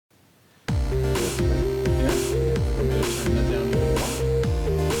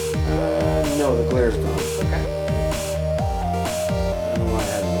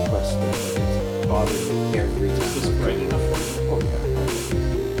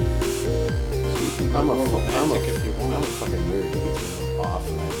I'm a fucking nerd. It's off.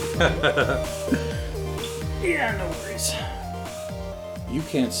 Yeah, no worries. You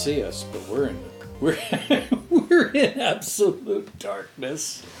can't see us, but we're we're in absolute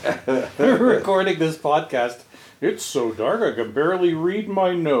darkness. We're recording this podcast. It's so dark I can barely read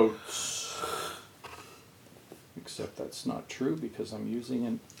my notes. Except that's not true because I'm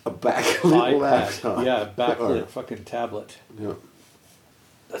using a backlit laptop. Yeah, a backlit fucking tablet. Yeah.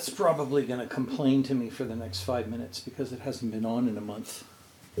 That's probably going to complain to me for the next 5 minutes because it hasn't been on in a month.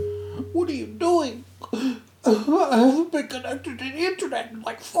 What are you doing? I haven't been connected to the internet in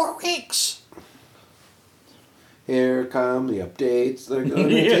like 4 weeks. Here come the updates. They're going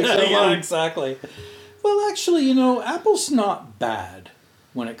to take so long. Yeah, exactly. Well, actually, Apple's not bad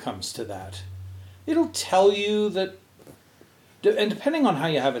when it comes to that. It'll tell you that, and depending on how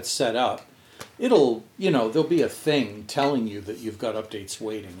you have it set up, it'll, there'll be a thing telling you that you've got updates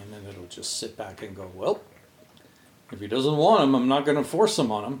waiting, and then it'll just sit back and go, well, if he doesn't want them, I'm not going to force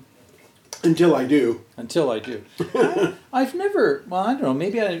them on him. Until I do. I've never, well, I don't know,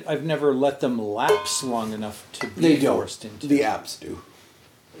 maybe I've never let them lapse long enough to be forced into. The apps do.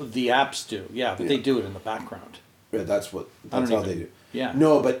 The apps do, yeah, but they do it in the background. Yeah, that's how they do. Yeah.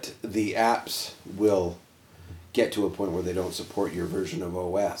 No, but the apps will get to a point where they don't support your version of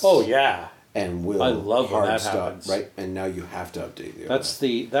OS. Oh, yeah. And will I love when that stop, happens. right? And now you have to update the that's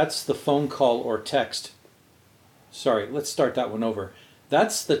OS. That's the phone call or text. Sorry, let's start that one over.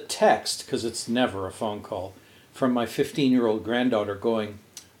 That's the text, because it's never a phone call, from my 15-year-old granddaughter going,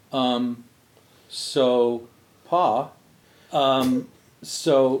 so, Pa,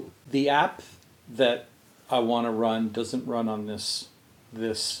 so the app that I want to run doesn't run on this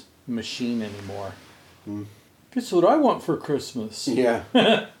machine anymore. Guess what I want for Christmas? Yeah.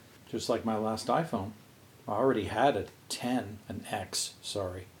 Just like my last iPhone. I already had a 10, an X,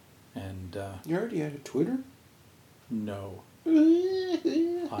 sorry. And you already had a Twitter? No.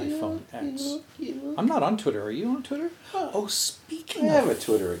 iPhone X. I'm not on Twitter. Are you on Twitter? Oh, speaking I have a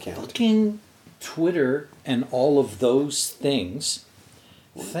Twitter account. Fucking Twitter and all of those things,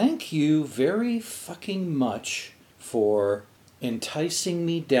 thank you very fucking much for enticing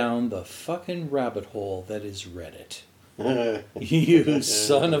me down the fucking rabbit hole that is Reddit. You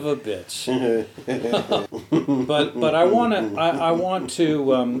son of a bitch. but I want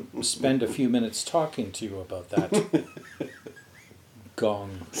to spend a few minutes talking to you about that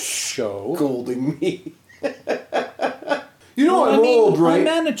gong show. Scolding me. I'm old, right? I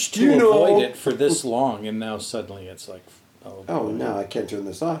managed to avoid it for this long, and now suddenly it's like, oh, now I can't turn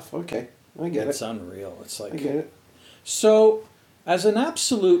this off. Okay, I get it. It's unreal. It's like, I get it. So, as an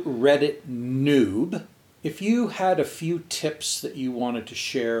absolute Reddit noob, if you had a few tips that you wanted to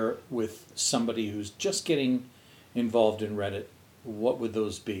share with somebody who's just getting involved in Reddit, what would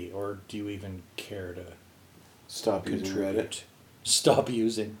those be? Or do you even care to stop using Reddit? Stop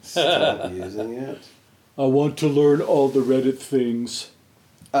using. Stop using it. I want to learn all the Reddit things.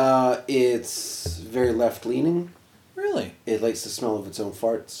 It's very left-leaning. Really? It likes the smell of its own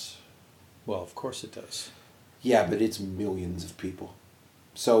farts. Well, of course it does. Yeah, but it's millions of people.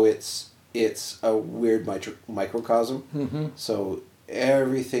 So it's a weird microcosm. Mm-hmm. So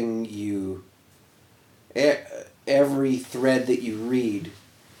every thread that you read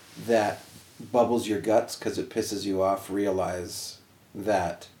that bubbles your guts because it pisses you off, realize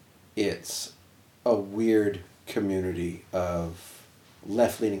that it's a weird community of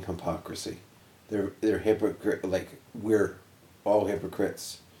left-leaning hypocrisy. They're hypocrite, like we're all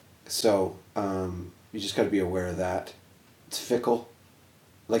hypocrites. So you just got to be aware of that. It's fickle.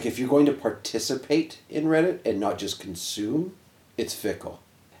 Like, if you're going to participate in Reddit and not just consume, it's fickle.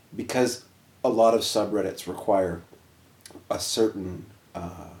 Because a lot of subreddits require a certain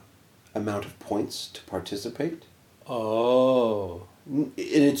amount of points to participate. Oh. And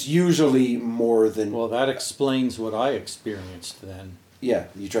it's usually more than... Well, that explains what I experienced then. Yeah,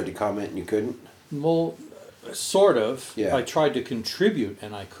 you tried to comment and you couldn't? Well, sort of. Yeah. I tried to contribute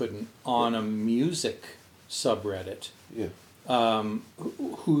and I couldn't on a music subreddit. Yeah.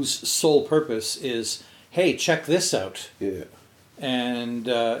 Whose sole purpose is, hey, check this out. Yeah. And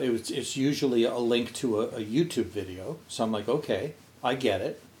it's usually a link to a YouTube video. So I'm like, okay, I get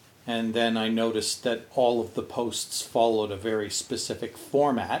it. And then I noticed that all of the posts followed a very specific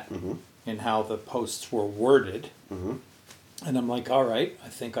format in how the posts were worded. Mm-hmm. And I'm like, all right, I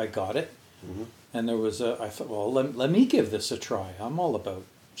think I got it. Mm-hmm. And I thought, well, let me give this a try. I'm all about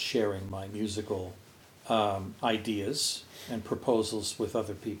sharing my musical ideas and proposals with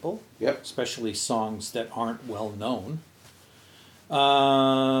other people, especially songs that aren't well known.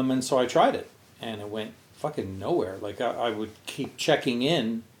 And so I tried it, and it went fucking nowhere. Like I would keep checking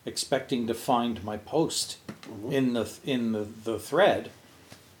in expecting to find my post in the thread,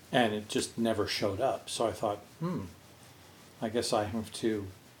 and it just never showed up. So I thought, I guess I have to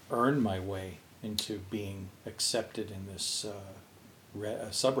earn my way into being accepted in this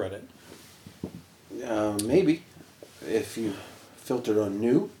subreddit. Maybe if you filtered on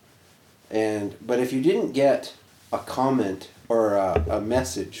new, but if you didn't get a comment or a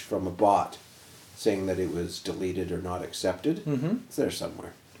message from a bot saying that it was deleted or not accepted, it's there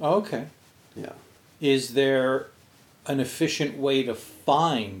somewhere. Oh, okay. Yeah. Is there an efficient way to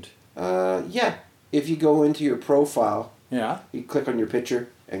find? Yeah. If you go into your profile, Yeah. you click on your picture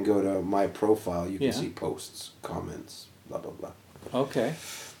and go to my profile, you can Yeah. see posts, comments, blah, blah, blah. Okay.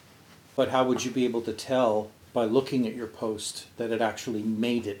 But how would you be able to tell by looking at your post that it actually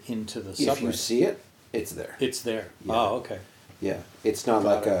made it into the subreddit? If you see it, it's there. It's there. Yeah. Oh, okay. Yeah. It's not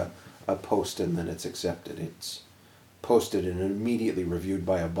Got like it. a post and then it's accepted. It's posted and immediately reviewed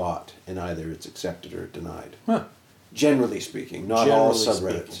by a bot, and either it's accepted or denied. Huh. Generally speaking, not all Generally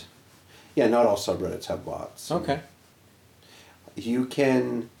subreddits. speaking. Yeah, not all subreddits have bots. Okay. You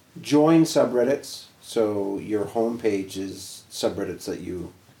can join subreddits, so your homepage is subreddits that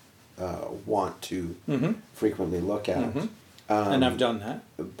you want to frequently look at. And I've done that.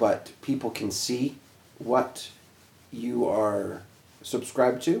 But people can see what you are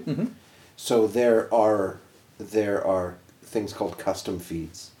subscribed to. So there are things called custom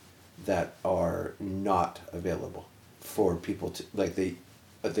feeds that are not available for people to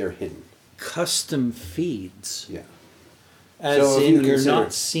they're hidden. Custom feeds. Yeah. As So if in you you're consider-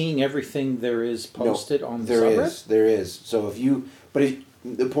 not seeing everything there is posted on the There subreddit? there is. So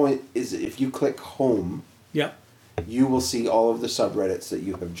the point is, if you click home, Yeah. you will see all of the subreddits that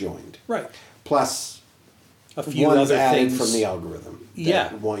you have joined. Right. Plus A few ones other added things from the algorithm. that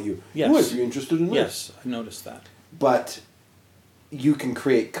Yeah. Want you. Yes. Oh, if you're interested in this. Yes, I noticed that. But you can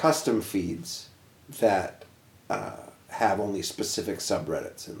create custom feeds that have only specific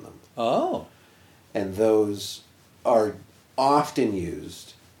subreddits in them. Oh. And those are often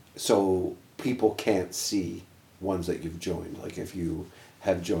used so people can't see ones that you've joined. Like if you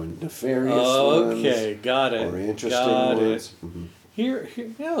have joined nefarious Okay, got it. ones or interesting got ones. It. Here,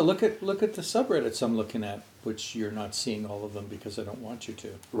 yeah. Look at the subreddits I'm looking at, which you're not seeing all of them because I don't want you to.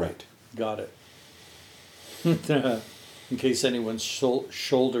 Right. Got it. In case anyone's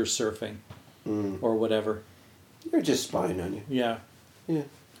shoulder surfing or whatever. They're just spying on you. Yeah. Yeah.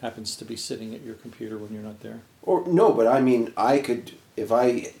 Happens to be sitting at your computer when you're not there. Or no, but I mean, I could, if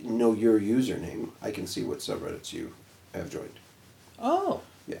I know your username, I can see what subreddits you have joined. Oh.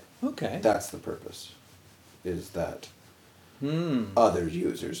 Yeah. Okay. That's the purpose. Is that other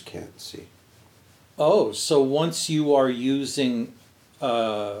users can't see. Oh, so once you are using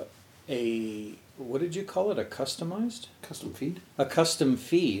what did you call it? A customized? Custom feed? A custom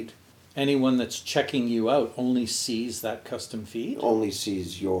feed. Anyone that's checking you out only sees that custom feed? Only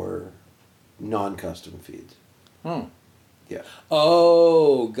sees your non-custom feeds. Oh. Yeah.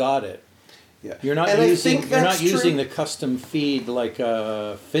 Oh, got it. Yeah. You're not And I using think you're not that's using true. the custom feed like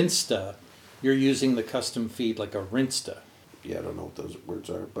a Finsta. You're using the custom feed like a Rinsta. Yeah, I don't know what those words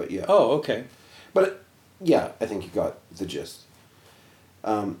are, but yeah. Oh, okay. But yeah, I think you got the gist.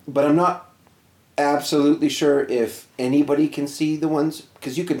 But I'm not absolutely sure if anybody can see the ones,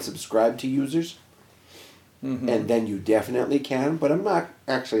 because you can subscribe to users, and then you definitely can. But I'm not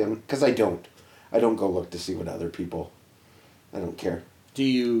actually, because I don't go look to see what other people. I don't care. Do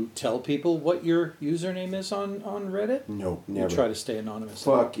you tell people what your username is on Reddit? No, You never. try to stay anonymous.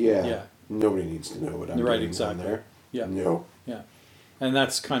 Fuck yeah. Yeah. Nobody needs to know what I'm Right, doing exactly. on there. Yeah. No. Yeah. And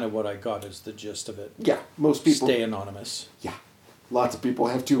that's kind of what I got as the gist of it. Yeah, most people. Stay anonymous. Yeah. Lots of people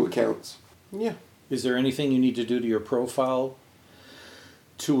have 2 accounts. Yeah. Is there anything you need to do to your profile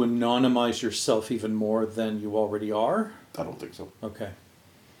to anonymize yourself even more than you already are? I don't think so. Okay.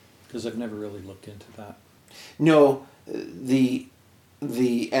 Because I've never really looked into that. No, the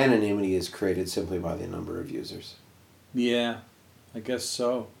anonymity is created simply by the number of users. Yeah, I guess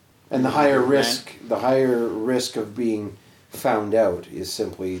so. And the higher risk of being found out is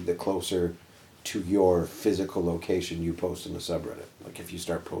simply the closer to your physical location you post in the subreddit. Like if you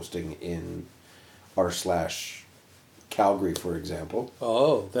start posting in r/Calgary, for example.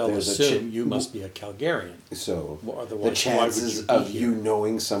 Oh, they'll There's a assume you must be a Calgarian. So Well, otherwise, the why would chances you be of here? you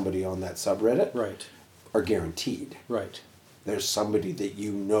knowing somebody on that subreddit Right, are guaranteed. right, There's somebody that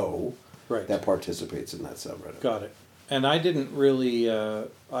you know right. that participates in that subreddit. Got it. And I didn't really, I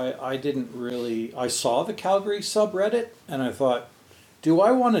saw the Calgary subreddit and I thought, do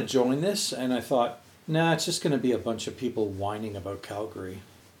I want to join this? And I thought, nah, it's just going to be a bunch of people whining about Calgary,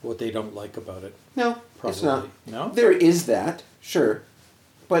 what they don't like about it. No, Probably. it's not. No? There is that, sure.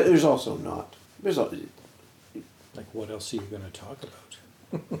 But there's also not. Like, what else are you going to talk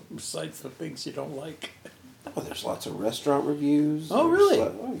about? Besides the things you don't like. Oh, there's lots of restaurant reviews. Oh, really?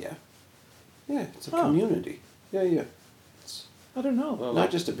 Oh, yeah. Yeah, it's a community. Yeah. It's I don't know.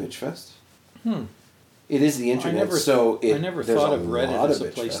 not just a bitch fest. Hmm. It is the internet, I never there's thought a of Reddit lot as a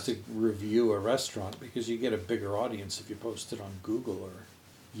bitch place fest. to review a restaurant because you get a bigger audience if you post it on Google or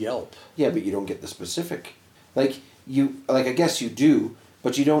Yelp. Yeah, but you don't get the specific. Like I guess you do,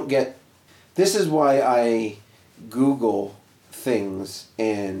 but you don't get. This is why I Google things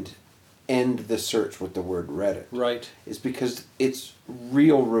and end the search with the word Reddit. Right. Is because it's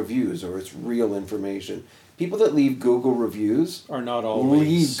real reviews or it's real information. People that leave Google reviews Are not always.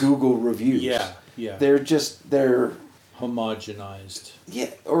 leave Google reviews. Yeah. They're Homogenized.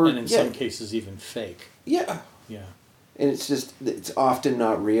 or And in some cases even fake. Yeah. Yeah. And it's often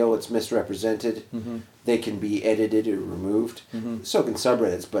not real, it's misrepresented. Mm-hmm. They can be edited or removed. Mm-hmm. So can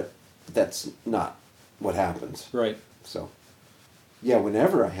subreddits, but that's not what happens. Right. So, yeah,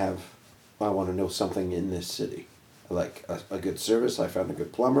 whenever I want to know something in this city. Like a good service, I found a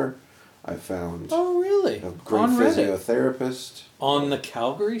good plumber, I found Oh, really? a great On Reddit? physiotherapist. On the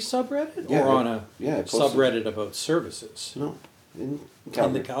Calgary subreddit? Yeah, or on a I posted- subreddit about services? No, in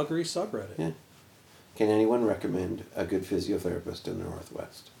On the Calgary. Calgary subreddit? Yeah. Can anyone recommend a good physiotherapist in the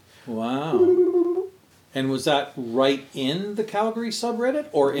Northwest? Wow. And was that right in the Calgary subreddit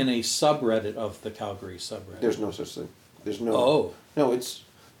or in a subreddit of the Calgary subreddit? There's no such thing. There's no. Oh. No, it's.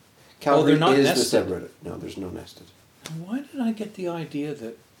 Calgary they're not is nested. the subreddit. No, there's no nested. Why did I get the idea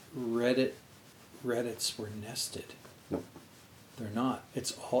that Reddits were nested? Nope. They're not.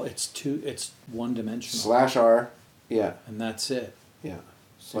 It's one dimensional. /r, yeah, And that's it. yeah.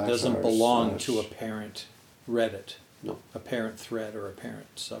 It doesn't /r belong / to a parent Reddit, No, a parent thread or a parent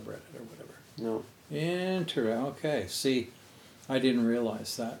subreddit or whatever. no. Okay. See, I didn't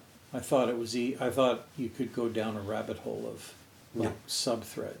realize that. I thought it was I thought you could go down a rabbit hole of like No.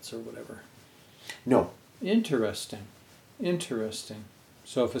 subthreads or whatever. No. Interesting.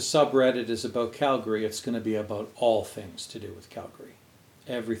 So if a subreddit is about Calgary, it's going to be about all things to do with Calgary.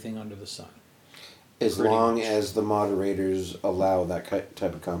 Everything under the sun. As Pretty long much. as the moderators allow that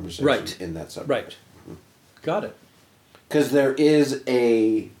type of conversation Right. in that subreddit. Right. Got it. Because there is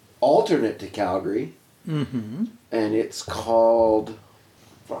a alternate to Calgary, Mm-hmm. and it's called.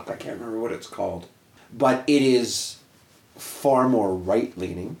 Fuck, I can't remember what it's called, but it is far more right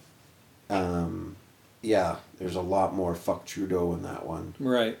leaning. Yeah, there's a lot more fuck Trudeau in that one,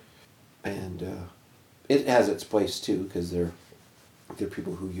 Right. and it has its place too because they're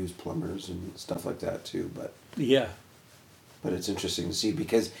people who use plumbers and stuff like that too. Yeah. But it's interesting to see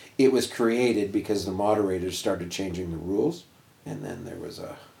because it was created because the moderators started changing the rules, and then there was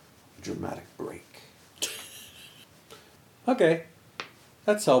a dramatic break. Okay.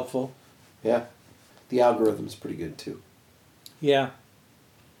 That's helpful. Yeah, the algorithm's pretty good too. Yeah.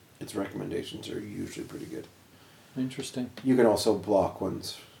 Its recommendations are usually pretty good. Interesting. You can also block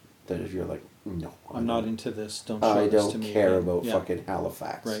ones that if you're like, no, I'm not into this. Don't show I this to don't me. care again. about Yeah. fucking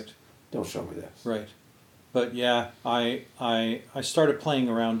Halifax. Right. Don't show me this. Right. But yeah, I started playing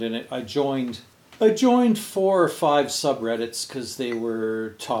around in it. I joined 4 or 5 subreddits because they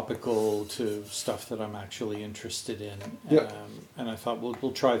were topical to stuff that I'm actually interested in. Yep. And I thought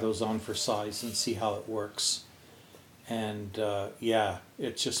we'll try those on for size and see how it works. And yeah,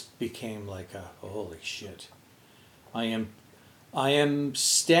 it just became like holy shit. I am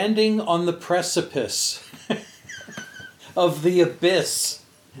standing on the precipice of the abyss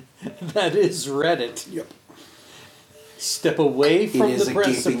that is Reddit. Yep. Step away from It is the a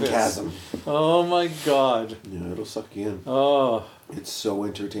precipice. gaping chasm. Oh my god. Yeah, it'll suck you in. Oh, It's so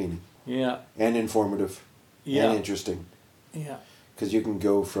entertaining yeah. and informative Yeah. and interesting Yeah. because you can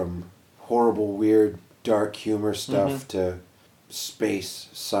go from horrible, weird, dark humor stuff to space,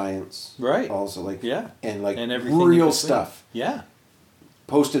 science. Right. Also, like Yeah. and like And everything in real between. stuff Yeah.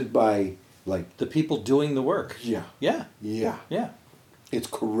 posted by like The people doing the work. yeah. Yeah. It's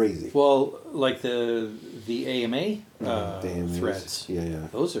crazy. Well, like the AMA Damn, threads. Yeah.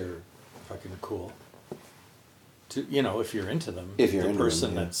 Those are fucking cool. To if you're into them. If you're the into them,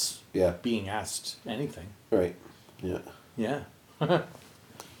 person yeah. that's Yeah. being asked anything. Right. Yeah. Yeah.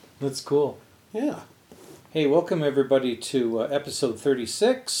 That's cool. Yeah. Hey, welcome everybody to episode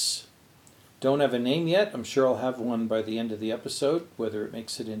 36. Don't have a name yet. I'm sure I'll have one by the end of the episode. Whether it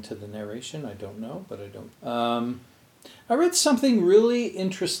makes it into the narration, I don't know, but I don't. I read something really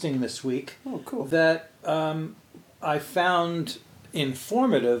interesting this week. Oh, cool. That I found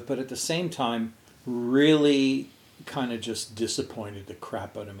informative, but at the same time, really kind of just disappointed the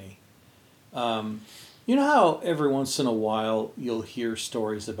crap out of me. You know how every once in a while you'll hear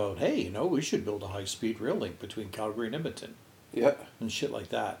stories about, hey, we should build a high-speed rail link between Calgary and Edmonton Yeah, and shit like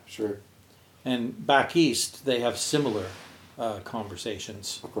that. sure. And back east, they have similar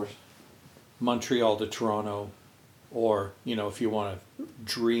conversations. Of course. Montreal to Toronto, or, if you want to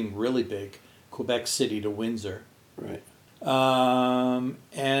dream really big, Quebec City to Windsor. Right.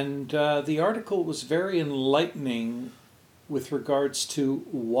 And the article was very enlightening with regards to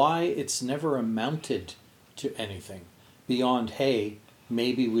why it's never amounted to anything beyond, hey,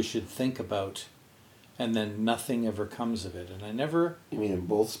 maybe we should think about, and then nothing ever comes of it. And I never... You mean in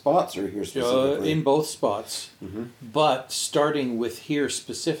both spots or here specifically? in both spots. Mm-hmm. But starting with here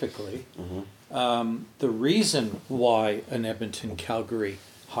specifically, the reason why an Edmonton-Calgary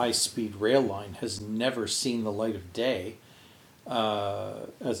high-speed rail line has never seen the light of day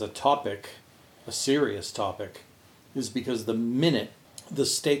as a topic, a serious topic, is because the minute the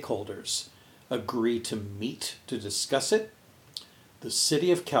stakeholders agree to meet to discuss it, the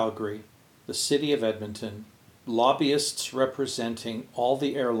City of Calgary, the City of Edmonton, lobbyists representing all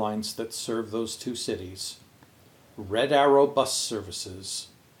the airlines that serve those two cities, Red Arrow bus services,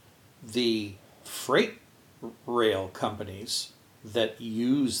 the freight rail companies that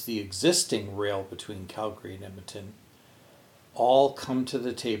use the existing rail between Calgary and Edmonton, all come to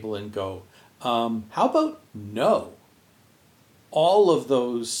the table and go, how about no? All of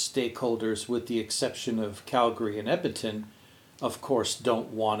those stakeholders, with the exception of Calgary and Edmonton, of course,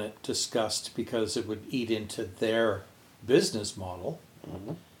 don't want it discussed because it would eat into their business model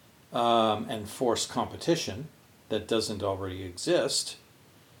and force competition that doesn't already exist.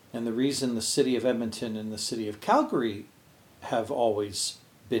 And the reason the City of Edmonton and the City of Calgary have always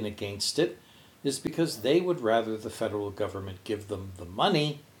been against it is because they would rather the federal government give them the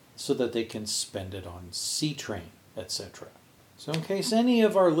money so that they can spend it on C-Train, etc. So in case any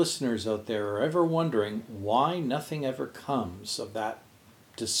of our listeners out there are ever wondering why nothing ever comes of that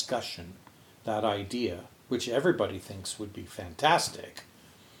discussion, that idea, which everybody thinks would be fantastic,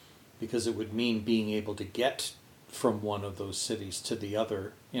 because it would mean being able to get from one of those cities to the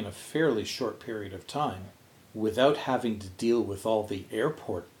other in a fairly short period of time without having to deal with all the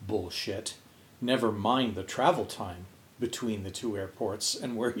airport bullshit, never mind the travel time between the two airports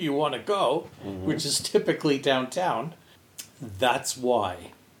and where you want to go, which is typically downtown. That's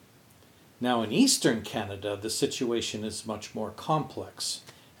why. Now in Eastern Canada, the situation is much more complex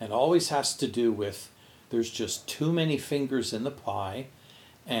and always has to do with there's just too many fingers in the pie,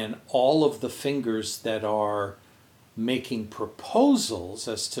 and all of the fingers that are making proposals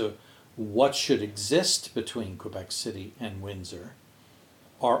as to what should exist between Quebec City and Windsor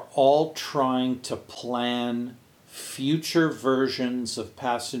are all trying to plan future versions of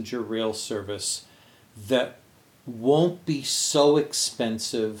passenger rail service that won't be so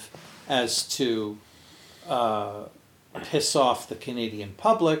expensive as to piss off the Canadian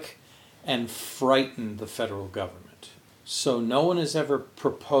public and frighten the federal government. So no one has ever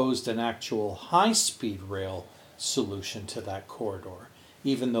proposed an actual high-speed rail solution to that corridor,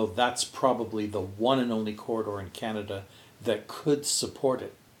 even though that's probably the one and only corridor in Canada that could support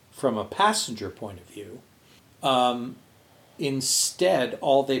it from a passenger point of view. Instead,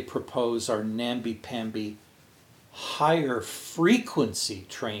 all they propose are namby-pamby higher frequency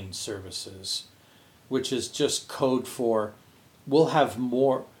train services, which is just code for we'll have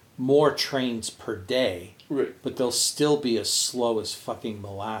more trains per day, Right. but they'll still be as slow as fucking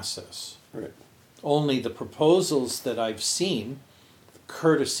molasses. Right. Only the proposals that I've seen,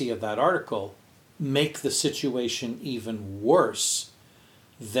 courtesy of that article, make the situation even worse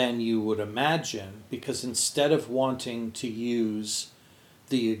than you would imagine, because instead of wanting to use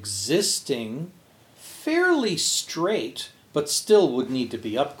the existing fairly straight, but still would need to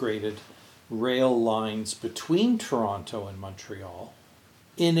be upgraded, rail lines between Toronto and Montreal,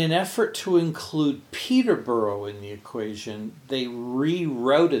 in an effort to include Peterborough in the equation, they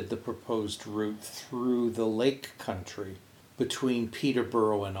rerouted the proposed route through the Lake Country between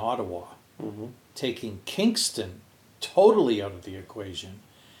Peterborough and Ottawa, taking Kingston totally out of the equation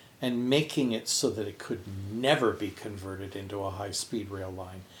and making it so that it could never be converted into a high-speed rail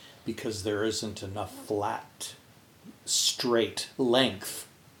line because there isn't enough flat, straight length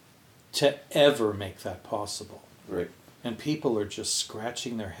to ever make that possible. Right. And people are just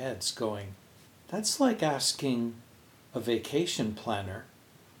scratching their heads going, that's like asking a vacation planner.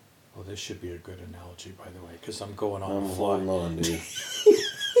 Well, this should be a good analogy, by the way, because I'm going on the fly. On, dude.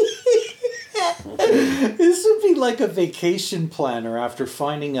 This would be like a vacation planner after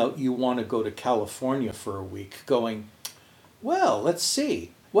finding out you want to go to California for a week going, well, let's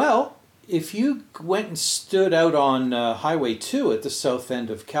see. Well, if you went and stood out on Highway 2 at the south end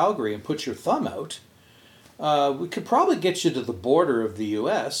of Calgary and put your thumb out, we could probably get you to the border of the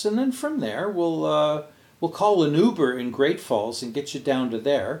U.S. and then from there we'll call an Uber in Great Falls and get you down to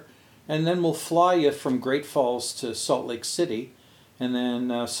there, and then we'll fly you from Great Falls to Salt Lake City, and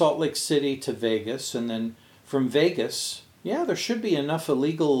then Salt Lake City to Vegas, and then from Vegas, yeah, there should be enough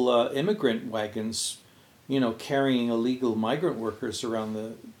illegal immigrant wagons, carrying illegal migrant workers around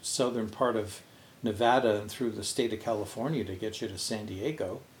the southern part of Nevada and through the state of California to get you to San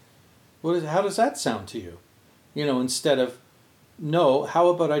Diego. How does that sound to you? Instead of, no, how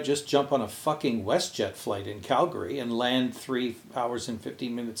about I just jump on a fucking WestJet flight in Calgary and land 3 hours and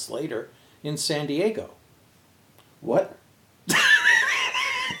 15 minutes later in San Diego? What?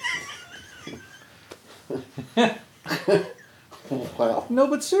 Wow. No,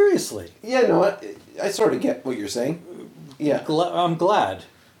 but seriously. Yeah, no, I sort of get what you're saying. Yeah. I'm glad.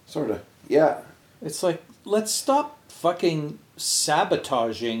 Sort of. Yeah. It's like, let's stop fucking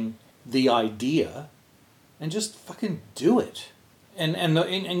sabotaging the idea and just fucking do it. And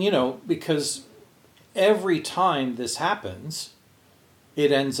because every time this happens,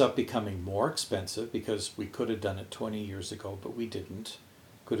 it ends up becoming more expensive because we could have done it 20 years ago, but we didn't.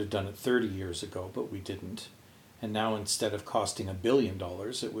 Could have done it 30 years ago, but we didn't. And now instead of costing $1 billion,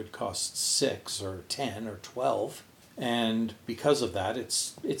 it would cost 6 or 10 or 12. And because of that,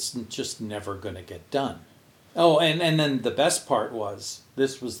 it's just never going to get done. Oh, and then the best part was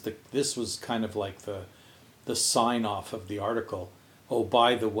this was kind of like the sign off of the article. Oh,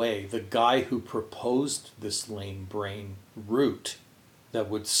 by the way, the guy who proposed this lame brain route that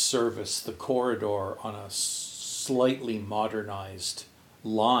would service the corridor on a slightly modernized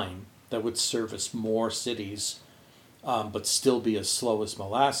line that would service more cities, but still be as slow as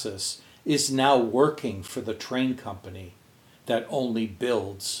molasses, is now working for the train company that only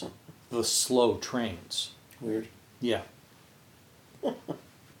builds the slow trains. Weird. Yeah.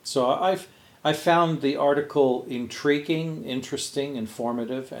 So I found the article intriguing, interesting,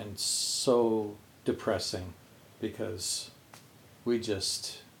 informative, and so depressing because we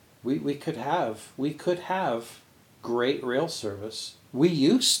could have great rail service. We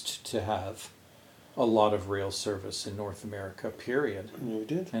used to have a lot of rail service in North America, period. We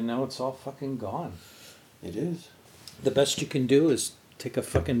did. And now it's all fucking gone. It is. The best you can do is take a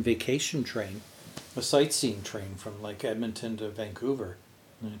fucking vacation train, a sightseeing train from like Edmonton to Vancouver.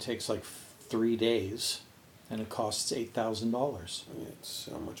 And it takes like 3 days and it costs $8,000. It's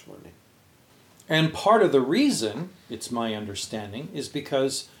so much money. And part of the reason, it's my understanding, is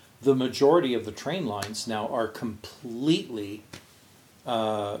because the majority of the train lines now are completely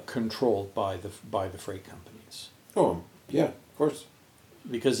controlled by the freight companies. Oh, yeah, of course.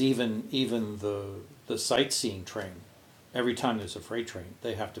 Because even the sightseeing train, every time there's a freight train,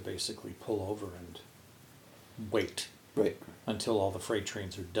 they have to basically pull over and wait until all the freight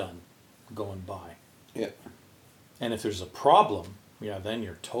trains are done going by. Yeah. And if there's a problem, then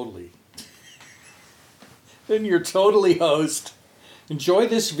you're totally hosed. Enjoy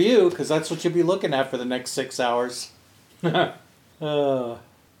this view, because that's what you'll be looking at for the next 6 hours. Yeah.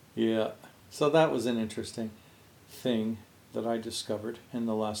 So that was an interesting thing that I discovered in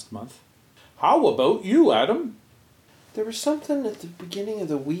the last month. How about you, Adam? There was something at the beginning of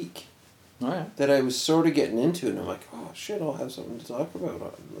the week Oh, yeah. that I was sort of getting into, and I'm like, oh shit, I'll have something to talk about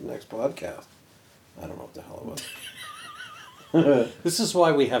on the next podcast. I don't know what the hell it was. This is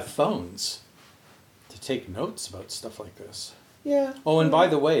why we have phones, to take notes about stuff like this. Yeah. Oh, and by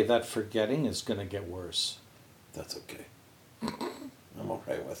the way, that forgetting is going to get worse. That's okay. I'm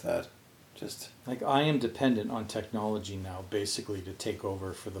alright with that. Just Like, I am dependent on technology now, basically, to take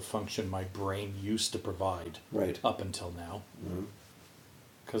over for the function my brain used to provide up until now.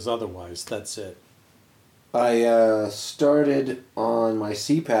 Because otherwise, that's it. I started on my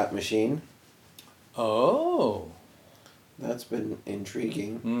CPAP machine. Oh. That's been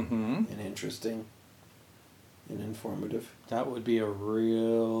intriguing and interesting and informative. That would be a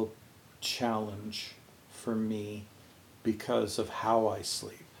real challenge for me because of how I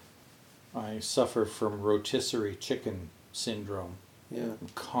sleep. I suffer from rotisserie chicken syndrome. Yeah. I'm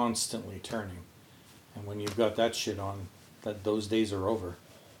constantly turning. And when you've got that shit on, those days are over.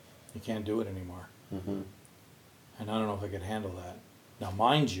 You can't do it anymore. Mm-hmm. And I don't know if I could handle that. Now,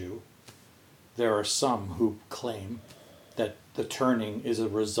 mind you, there are some who claim that the turning is a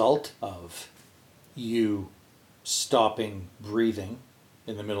result of you stopping breathing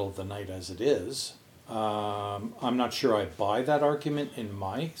in the middle of the night as it is. I'm not sure I buy that argument in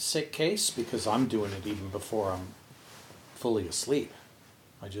my sick case because I'm doing it even before I'm fully asleep.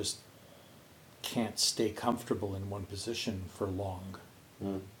 I just can't stay comfortable in one position for long.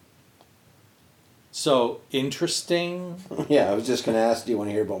 So, interesting. Yeah, I was just going to ask, do you want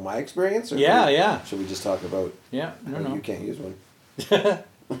to hear about my experience? Or Yeah. should we just talk about... Yeah, no. You can't use one.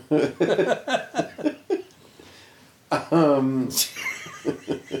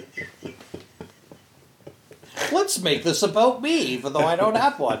 Let's make this about me, even though I don't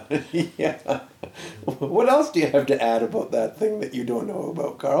have one. Yeah. What else do you have to add about that thing that you don't know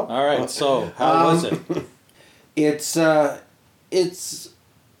about, Carl? All right, so how was it? It's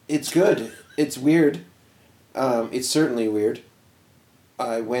good. It's weird. It's certainly weird.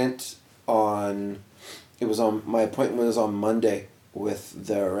 I went on... my appointment was on Monday with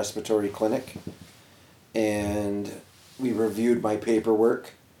the respiratory clinic, and we reviewed my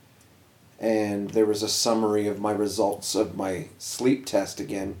paperwork, and there was a summary of my results of my sleep test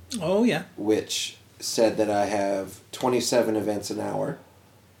again. Oh, yeah. Which said that I have 27 events an hour.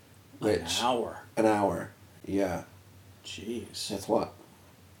 An hour? An hour, yeah. Jeez. That's what.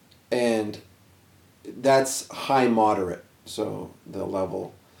 And that's high moderate, so the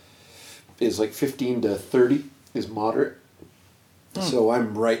level is like 15 to 30 is moderate. So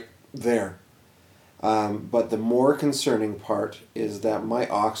I'm right there. But the more concerning part is that my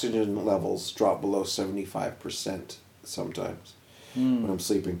oxygen levels drop below 75% sometimes when I'm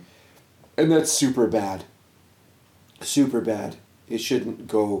sleeping. And that's super bad. Super bad. It shouldn't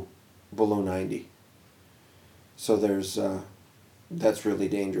go below 90. So that's really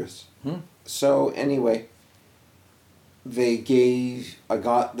dangerous. So anyway, I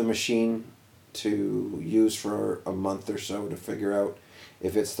got the machine to use for a month or so to figure out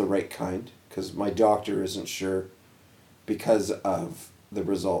if it's the right kind, because my doctor isn't sure because of the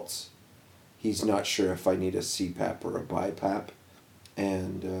results. He's not sure if I need a CPAP or a BiPAP.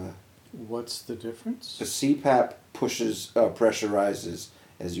 And what's the difference? the CPAP pressurizes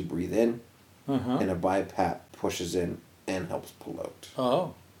as you breathe in, and a BiPAP pushes in and helps pull out.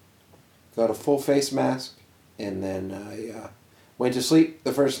 Oh. Got a full face mask, and then I went to sleep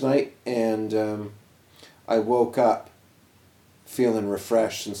the first night, and I woke up feeling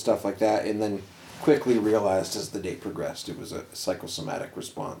refreshed and stuff like that, and then quickly realized as the day progressed it was a psychosomatic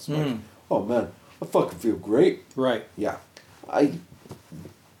response. Like, oh man, I fucking feel great. Right. Yeah.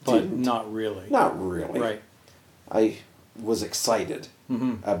 But not really. Not really. Right. I was excited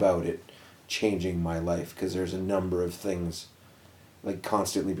about it changing my life, because there's a number of things, like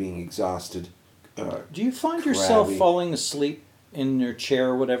constantly being exhausted. Do you find yourself falling asleep in your chair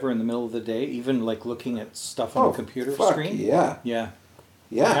or whatever in the middle of the day, even like looking at stuff on the computer screen? Yeah. Yeah.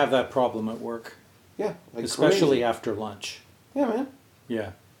 Yeah. I have that problem at work. Yeah. Like especially crazy. after lunch. Yeah, man.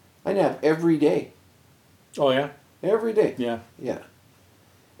 Yeah. I nap every day. Oh, yeah? Every day. Yeah. Yeah.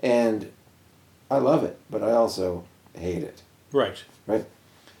 And I love it, but I also hate it. Right. Right?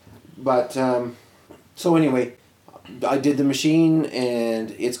 But, so anyway, I did the machine,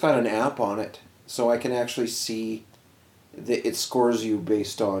 and it's got an app on it, so I can actually see that it scores you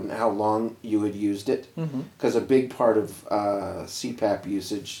based on how long you had used it. Because a big part of CPAP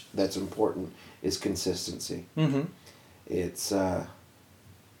usage that's important is consistency. It's,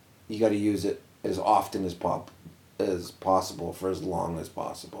 you got to use it as often as possible for as long as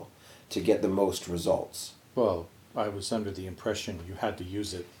possible to get the most results. Well, I was under the impression you had to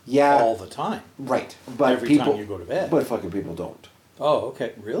use it Yeah. all the time. Right. But every people, time you go to bed. But fucking people don't. Oh,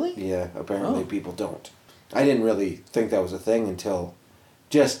 okay. Really? Yeah, apparently Oh. people don't. I didn't really think that was a thing until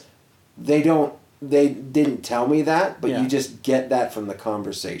they didn't tell me that, but Yeah. you just get that from the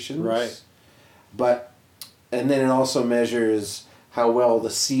conversations. Right. And then it also measures how well the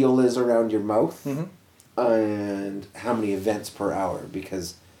seal is around your mouth and how many events per hour,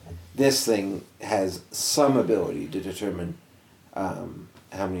 because this thing has some ability to determine how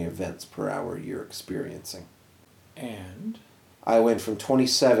many events per hour you're experiencing. And? I went from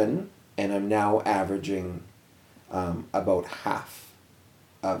 27, and I'm now averaging about half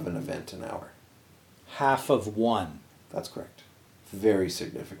of an event an hour. Half of one. That's correct. Very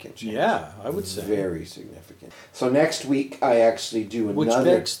significant change. Yeah, I would say. Very significant. So next week I actually do another... Which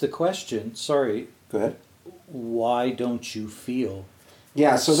begs the question, sorry. Go ahead. Why don't you feel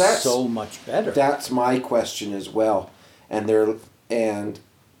so that's so much better? That's my question as well. And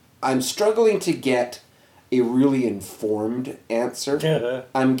I'm struggling to get a really informed answer.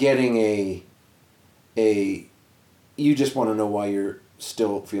 I'm getting a you just want to know why you're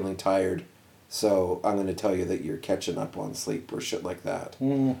still feeling tired, so I'm going to tell you that you're catching up on sleep or shit like that.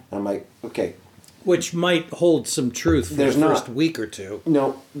 And I'm like, okay. Which might hold some truth for the first week or two.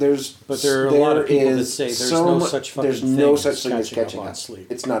 No, But there are a lot of people that say there's no such fucking thing. There's no such thing as catching up on up.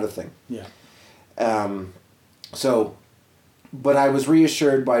 sleep. It's not a thing. Yeah. But I was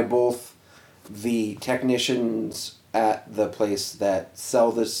reassured by both the technicians at the place that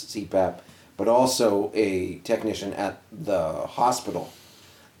sell this CPAP, but also a technician at the hospital,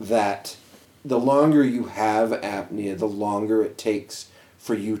 that the longer you have apnea, the longer it takes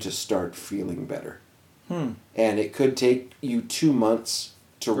for you to start feeling better. And it could take you 2 months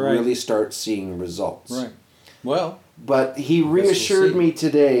to really start seeing results. Right. Well, but he reassured me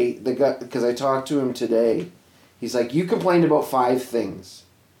today, the guy, because I talked to him today. He's like, you complained about 5 things.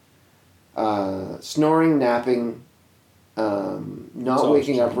 Snoring, napping, not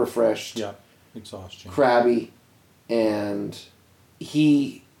waking up refreshed. Yeah, exhaustion. Crabby. And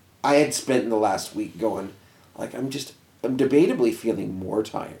I had spent the last week going, like, I'm debatably feeling more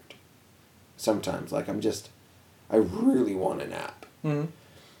tired. Sometimes. Like, I really want a nap. Mm-hmm.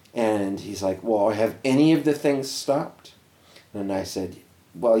 And he's like, well, have any of the things stopped? And I said,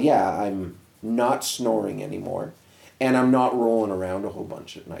 well, yeah, I'm not snoring anymore. And I'm not rolling around a whole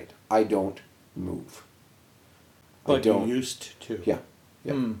bunch at night. I don't move. But you used to. Yeah.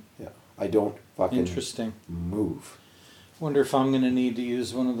 Yeah. Yeah. I don't fucking Interesting. move. Wonder if I'm going to need to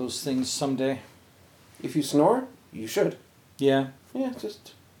use one of those things someday. If you snore, you should. Yeah. Yeah,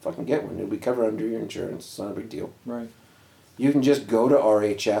 just fucking get one. It'll be covered under your insurance. It's not a big deal. Right. You can just go to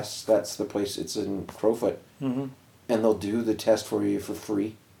RHS. That's the place. It's in Crowfoot. Mm-hmm. And they'll do the test for you for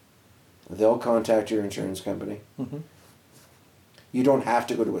free. They'll contact your insurance company. Mm-hmm. You don't have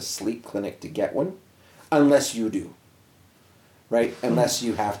to go to a sleep clinic to get one, unless you do. Right? Unless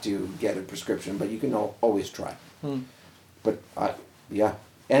you have to get a prescription, but you can always try. Mm. But, yeah.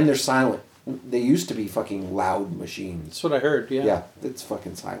 And they're silent. They used to be fucking loud machines. That's what I heard, yeah. Yeah, it's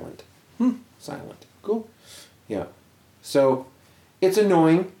fucking silent. Silent. Cool. Yeah. So, it's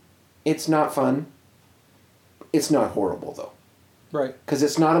annoying. It's not fun. It's not horrible, though. Right. Because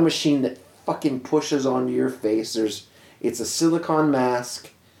it's not a machine that fucking pushes onto your face. It's a silicone mask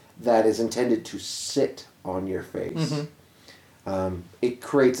that is intended to sit on your face. Mm-hmm. It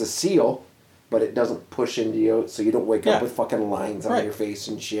creates a seal, but it doesn't push into you, so you don't wake up with fucking lines on your face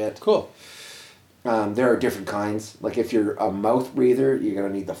and shit. Cool. There are different kinds. Like if you're a mouth breather, you're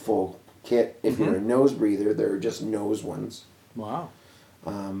going to need the full kit. If you're a nose breather, there are just nose ones. Wow.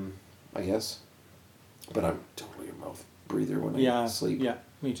 I guess. But I'm totally a mouth breather when I sleep. Yeah,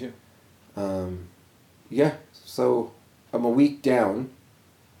 me too. Yeah, so I'm a week down,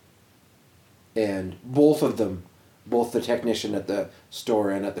 and both of them, both the technician at the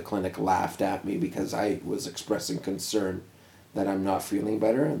store and at the clinic, laughed at me because I was expressing concern that I'm not feeling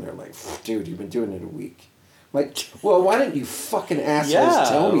better, and they're like, dude, you've been doing it a week. Like, well, why didn't you fucking assholes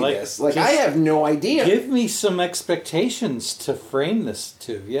tell me this? Like, I have no idea. Give me some expectations to frame this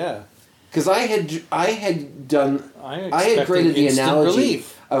to, yeah. Because I had created the analogy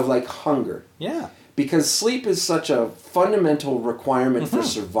of like hunger. Yeah. Because sleep is such a fundamental requirement for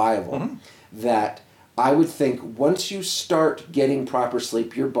survival that I would think once you start getting proper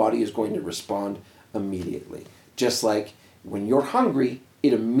sleep, your body is going to respond immediately. Just like when you're hungry,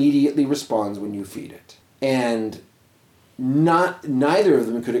 it immediately responds when you feed it. And neither of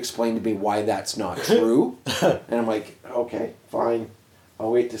them could explain to me why that's not true. And I'm like, okay, fine.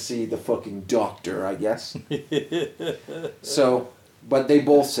 I'll wait to see the fucking doctor, I guess. So, but they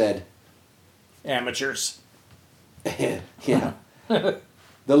both said... Amateurs. Yeah. The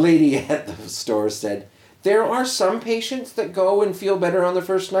lady at the store said, there are some patients that go and feel better on the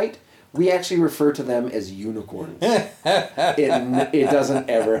first night. We actually refer to them as unicorns. It doesn't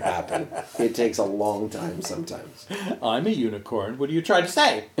ever happen. It takes a long time sometimes. I'm a unicorn. What are you trying to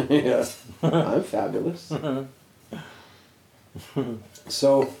say? Yeah. I'm fabulous.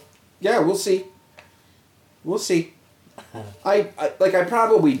 So, yeah, we'll see. We'll see. I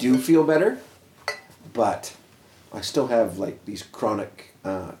probably do feel better, but I still have like these chronic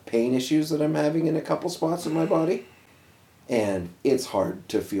pain issues that I'm having in a couple spots in my body, and it's hard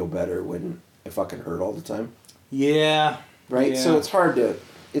to feel better when I fucking hurt all the time. Yeah. Right. Yeah. So it's hard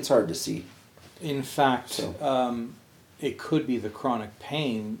to see. In fact, it could be the chronic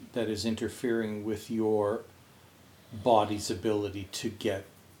pain that is interfering with your body's ability to get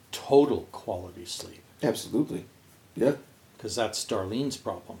total quality sleep. Absolutely. Yeah. Because that's Darlene's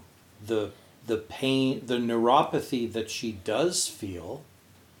problem. The pain, the neuropathy that she does feel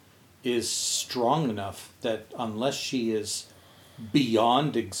is strong enough that unless she is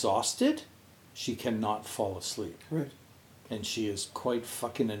beyond exhausted, she cannot fall asleep. Right. And she is quite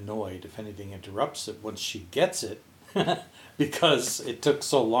fucking annoyed if anything interrupts it once she gets it because it took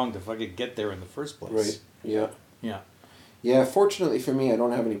so long to fucking get there in the first place. Right. Yeah. Yeah. Yeah, fortunately for me, I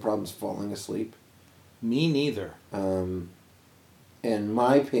don't have any problems falling asleep. Me neither. And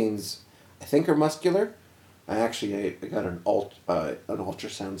my pains, I think, are muscular. I got an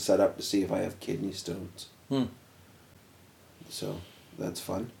ultrasound set up to see if I have kidney stones. So that's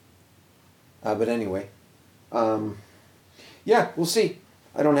fun. But anyway, yeah, we'll see.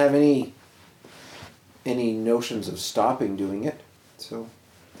 I don't have any notions of stopping doing it, so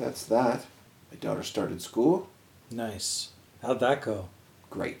that's that. My daughter started school. Nice. How'd that go?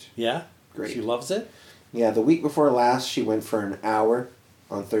 Great. Yeah? Great. She loves it? Yeah, the week before last, she went for an hour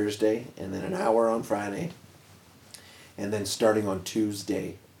on Thursday, and then an hour on Friday. And then starting on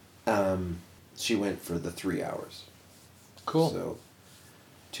Tuesday, she went for the 3 hours. Cool. So,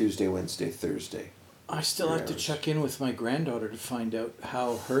 Tuesday, Wednesday, Thursday. I still 3 have to hours. check in with my granddaughter to find out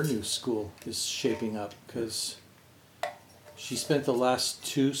how her new school is shaping up, because she spent the last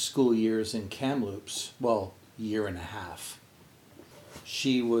 2 school years in Kamloops. Well, year and a half.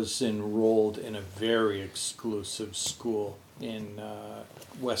 She was enrolled in a very exclusive school in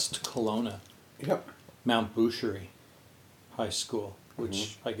West Kelowna, Yep. Mount Boucherie High School,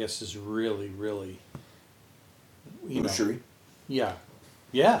 which I guess is really, really, you know. Boucherie. Yeah.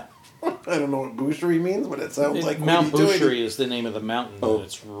 Yeah. I don't know what Boucherie means, but it sounds like Mount what are you doing? Boucherie is the name of the mountain Oh. that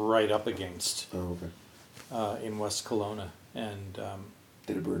it's right up against Oh, okay. in West Kelowna. And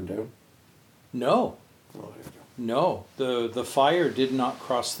Did it burn down? no, Oh, there you go. no, the fire did not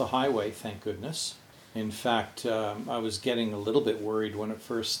cross the highway, thank goodness. In fact, I was getting a little bit worried when it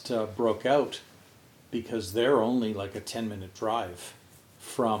first broke out, because they're only like a 10-minute drive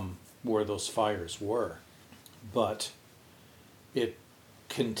from where those fires were. But it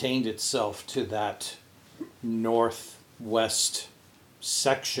contained itself to that northwest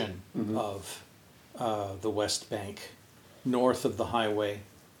section of the West Bank, north of the highway,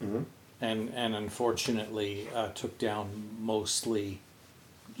 and unfortunately took down mostly,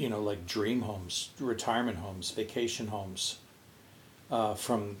 like dream homes, retirement homes, vacation homes,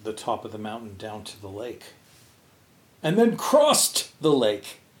 from the top of the mountain down to the lake, and then crossed the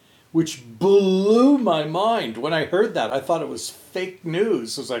lake, which blew my mind. When I heard that, I thought it was fake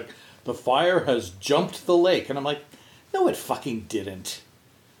news. It was like, the fire has jumped the lake. And I'm like, no, it fucking didn't.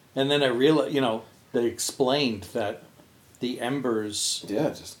 And then I realized, they explained that the embers Yeah,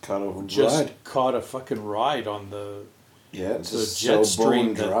 just caught a just ride. caught a fucking ride on the Yeah, it's the just jet so bone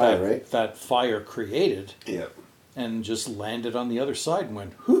stream dry, that right? that fire created, Yeah. and just landed on the other side and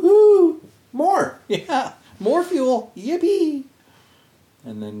went, hoo-hoo, More. yeah, more fuel, yippee.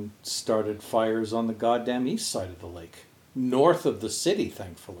 And then started fires on the goddamn east side of the lake, north of the city,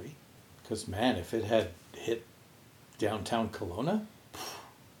 thankfully. Because, man, if it had hit downtown Kelowna,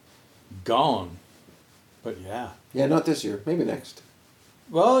 gone. But yeah. Yeah, not this year. Maybe next.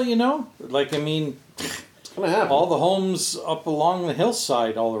 Well, I mean, It's gonna happen. all the homes up along the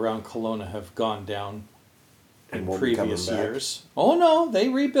hillside all around Kelowna have gone down And in won't be previous coming back. years. Oh no, they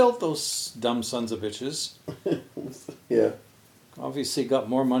rebuilt those dumb sons of bitches. Yeah. Obviously got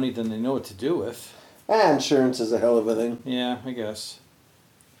more money than they know what to do with. Insurance is a hell of a thing. Yeah, I guess.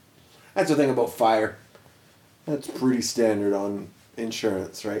 That's the thing about fire. That's pretty standard on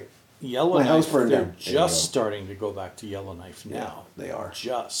insurance, right? My Yellowknife, house burned they're down. There you just go. starting to go back to Yellowknife now. Yeah, they are.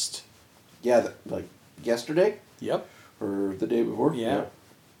 Just. Yeah, like yesterday Yep. or the day before. Yeah.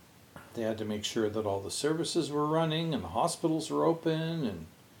 They had to make sure that all the services were running and the hospitals were open and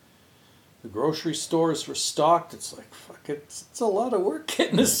the grocery stores were stocked. It's like, fuck, it's a lot of work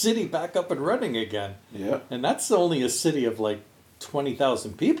getting the city back up and running again. Yeah. And that's only a city of like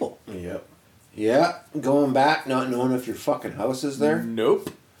 20,000 people. Yep. Yeah. Going back, not knowing if your fucking house is there. Nope.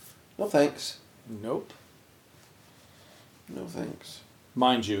 No thanks. Nope. No thanks.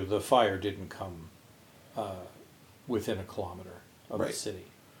 Mind you, the fire didn't come within a kilometer of the Right. city.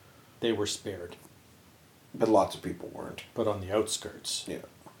 They were spared, But lots of people weren't. but on the outskirts, Yeah.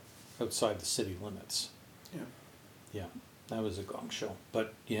 outside the city limits. Yeah. Yeah, that was a gong show.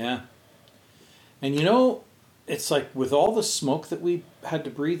 But yeah. And it's like with all the smoke that we had to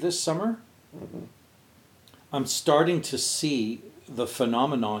breathe this summer, I'm starting to see the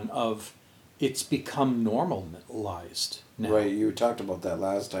phenomenon of it's become normalized now. Right. You talked about that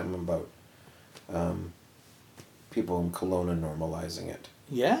last time about people in Kelowna normalizing it.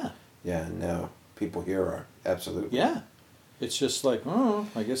 Yeah. Yeah, and now people here are. Absolutely. Yeah. It's just like, oh,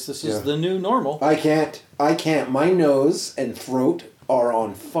 I guess this is Yeah. the new normal. I can't. My nose and throat are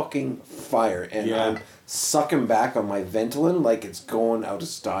on fucking fire. And Yeah. I'm sucking back on my Ventolin like it's going out of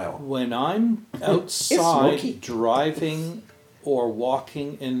style. When I'm outside smoky. driving or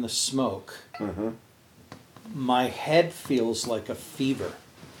walking in the smoke, my head feels like a fever.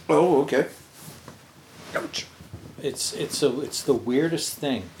 Oh, okay. Ouch. It's the weirdest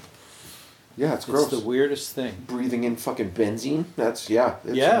thing. Yeah, it's gross. It's the weirdest thing. Breathing in fucking benzene. It's Yeah.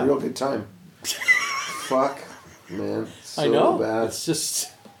 a real good time. Fuck, man. So I know. bad. It's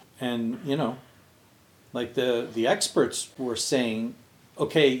just, and like the experts were saying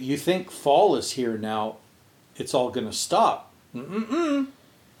okay, you think fall is here now, it's all going to stop.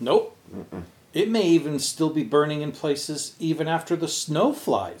 Nope. It may even still be burning in places even after the snow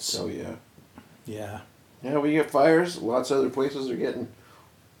flies. Oh, yeah. Yeah. Yeah, we get fires. Lots of other places are getting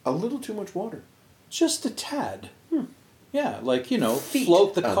a little too much water. Just a tad. Yeah, like, Feet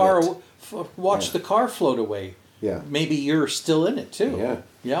float the of car, it. watch the car float away. Yeah. Maybe you're still in it too. Yeah.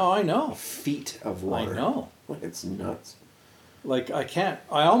 Yeah, I know. Feet of water. I know. It's nuts. Like, I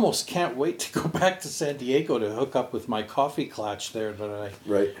almost can't wait to go back to San Diego to hook up with my coffee clutch there that I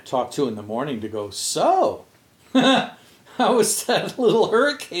Right. talk to in the morning to go, so, how was that little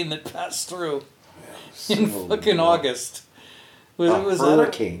hurricane that passed through in fucking August? Was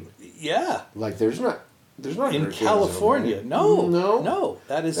hurricane. Yeah. Like, there's not In hurricanes California. over No. No?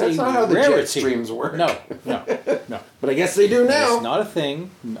 That is That's a not how the jet rarity. streams work. No. But I guess they do now. It's not a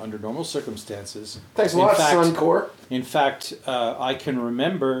thing under normal circumstances. Thanks a lot, Suncor. In fact, I can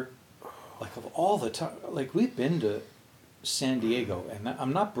remember, like, of all the time, like, we've been to San Diego, and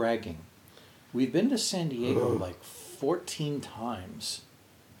I'm not bragging. We've been to San Diego like 14 times,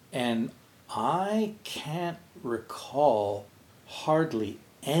 and I can't recall hardly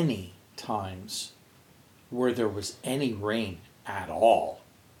any times where there was any rain at all.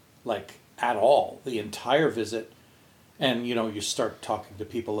 Like, at all. The entire visit. And, you start talking to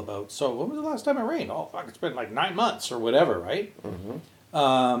people about, so when was the last time it rained? Oh, fuck, it's been like 9 months or whatever, right?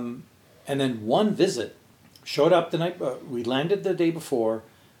 And then one visit, showed up the night, we landed the day before,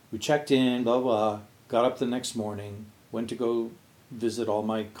 we checked in, blah, blah, got up the next morning, went to go visit all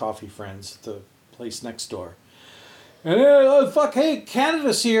my coffee friends at the place next door. And hey,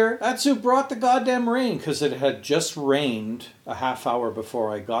 Canada's here. That's who brought the goddamn rain, because it had just rained a half hour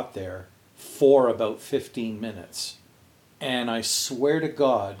before I got there for about 15 minutes. And I swear to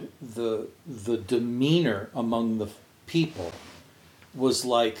God, the demeanor among the people was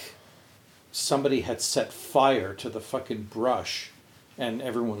like somebody had set fire to the fucking brush and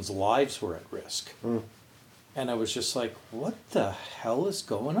everyone's lives were at risk. And I was just like, what the hell is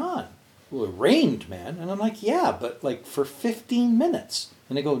going on? Well, it rained, man. And I'm like, yeah, but like for 15 minutes.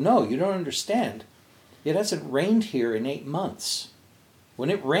 And they go, no, you don't understand. It hasn't rained here in 8 months.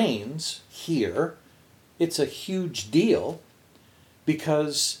 When it rains here, it's a huge deal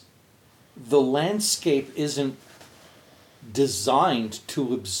because the landscape isn't designed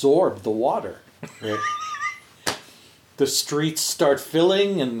to absorb the water. Right. The streets start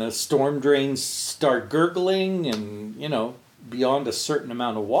filling and the storm drains start gurgling and, beyond a certain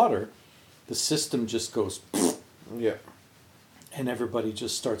amount of water, the system just goes, Yeah. and everybody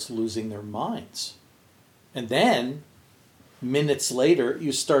just starts losing their minds. And then, minutes later,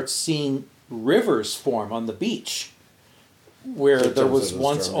 you start seeing rivers form on the beach where there was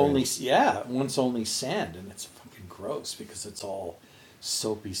once only sand, and it's fucking gross because it's all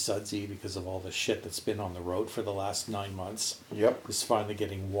soapy sudsy because of all the shit that's been on the road for the last 9 months. Yep. It's finally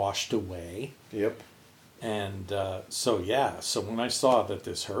getting washed away. Yep. And so when I saw that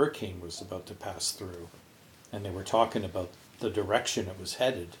this hurricane was about to pass through, and they were talking about the direction it was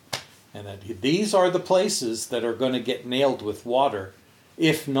headed, and that these are the places that are going to get nailed with water,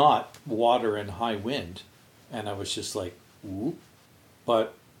 if not water and high wind, and I was just like, ooh.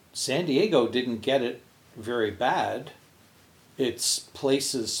 But San Diego didn't get it very bad. It's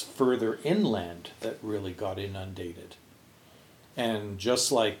places further inland that really got inundated. And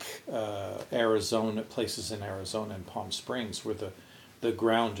just like Arizona, places in Arizona and Palm Springs where the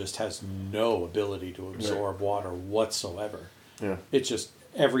ground just has no ability to absorb water whatsoever. Yeah. It just,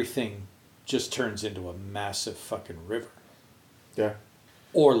 everything just turns into a massive fucking river. Yeah.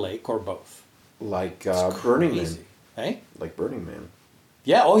 Or lake or both. Like Burning Man. Eh? Like Burning Man.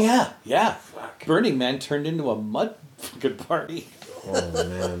 Yeah, oh yeah. Fuck. Burning Man turned into a mud fucking party. Oh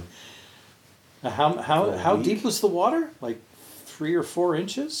man. How deep was the water? Like 3 or 4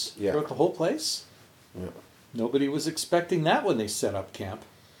 inches throughout the whole place? Yeah. Nobody was expecting that when they set up camp.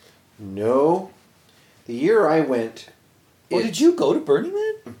 No. The year I went... Oh, did you go to Burning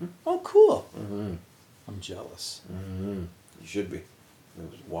Man? Mm-hmm. Oh, cool. Mm-hmm. I'm jealous. Mm-hmm. You should be. It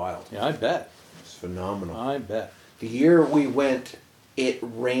was wild. Yeah, I bet. It's phenomenal. I bet. The year we went, it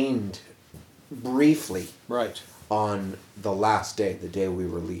rained briefly Right. on the last day, the day we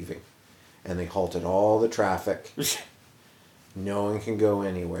were leaving. And they halted all the traffic. No one can go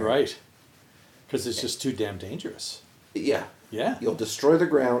anywhere. Right. Because it's just too damn dangerous. Yeah. Yeah. You'll destroy the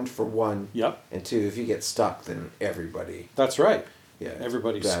ground, for one. Yep. And two, if you get stuck, then everybody... That's right. Yeah. it's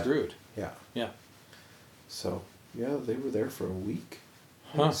Everybody's bad. screwed. Yeah. Yeah. So, yeah, they were there for a week.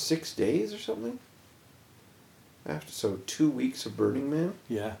 Huh. 6 days or something? So 2 weeks of Burning Man?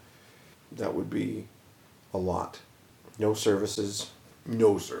 Yeah. That would be a lot. No services.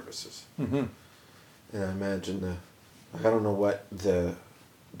 no services. Mm-hmm. And I imagine I don't know what the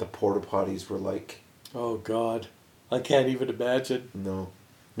porta potties were like. Oh, God. I can't even imagine.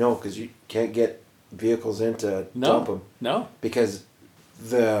 No, because you can't get vehicles in to dump them. No. Because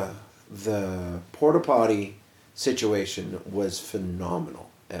the porta potty situation was phenomenal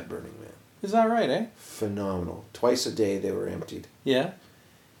at Burning Man. Is that right, eh? Phenomenal. Twice a day they were emptied. Yeah.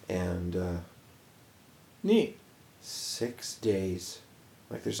 And Neat. 6 days.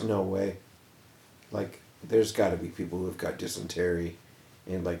 Like, there's no way. Like, there's got to be people who have got dysentery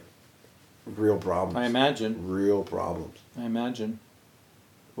and, like, real problems. I imagine. Real problems. I imagine.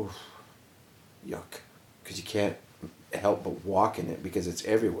 Oof. Yuck. Because you can't help but walk in it because it's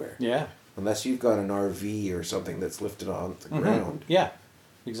everywhere. Yeah. Unless you've got an RV or something that's lifted on the ground. Yeah,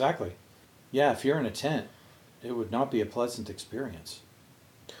 exactly. Yeah, if you're in a tent, it would not be a pleasant experience.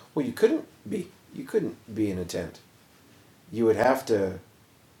 Well, you couldn't be. You couldn't be in a tent. You would have to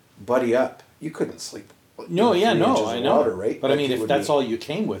buddy up. You couldn't sleep. No, yeah, no, I know. Water, right? But like I mean, if that's all you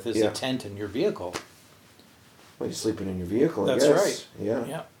came with is Yeah. a tent in your vehicle. Well, you're sleeping in your vehicle, That's I guess. right. Yeah.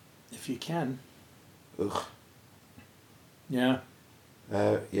 Yeah, if you can. Ugh. Yeah.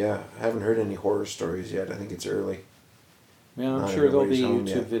 Yeah, I haven't heard any horror stories yet. I think it's early. Yeah, I'm Not sure there'll be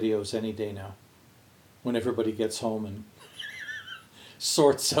everybody's home YouTube videos any day now. When everybody gets home and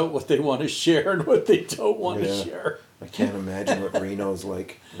sorts out what they want to share and what they don't want to Yeah. share. I can't imagine what Reno's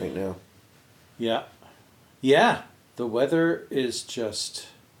like right now. Yeah. Yeah. The weather is just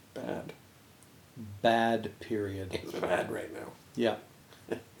Bad. bad, period. It's bad right now. Yeah.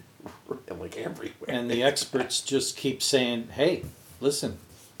 Like everywhere. And the experts just keep saying, hey, listen,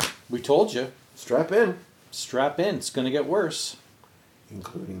 we told you, Strap in. strap in, it's going to get worse.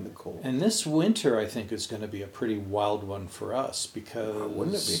 Including the cold. And this winter, I think, is going to be a pretty wild one for us because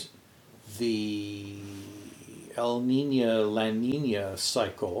wouldn't it the El Nino La Nina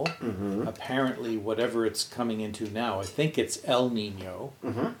cycle, Mm-hmm. apparently, whatever it's coming into now, I think it's El Nino,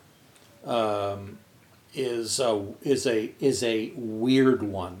 is a weird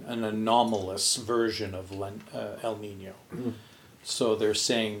one, an anomalous version of El Nino. So they're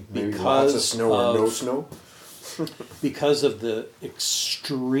saying Maybe because lots of snow or no snow. because of the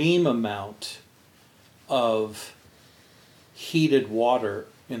extreme amount of heated water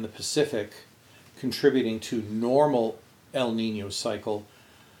in the Pacific contributing to normal El Nino cycle,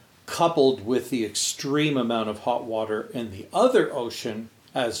 coupled with the extreme amount of hot water in the other ocean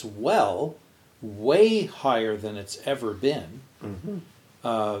as well, way higher than it's ever been,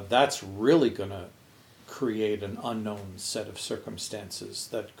 that's really going to create an unknown set of circumstances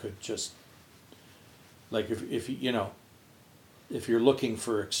that could just, like, if you know, if you're looking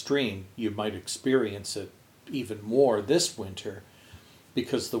for extreme, you might experience it even more this winter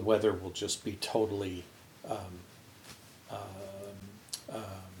because the weather will just be totally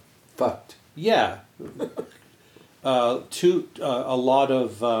Fucked. yeah. A lot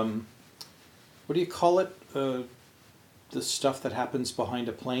of what do you call it? The stuff that happens behind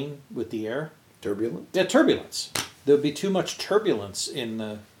a plane with the air. Turbulent. Yeah, turbulence. There'll be too much turbulence in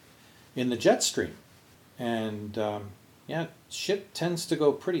the jet stream, and yeah, shit tends to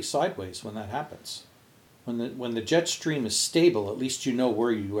go pretty sideways when that happens. When the jet stream is stable, at least you know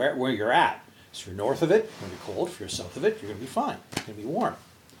where you're at. So if you're north of it, it's going to be cold. If you're south of it, you're going to be fine. It's going to be warm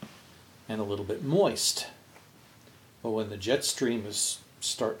and a little bit moist. But when the jet stream is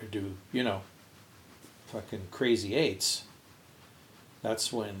starting to do, you know, fucking crazy eights,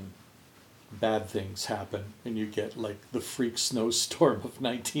 that's when bad things happen and you get like the freak snowstorm of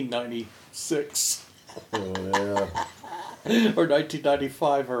 1996 Oh, yeah. or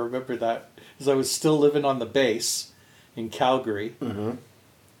 1995. I remember that because I was still living on the base in Calgary,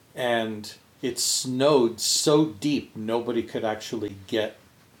 and it snowed so deep nobody could actually get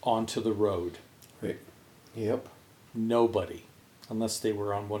onto the road. Right. Yep. Nobody, unless they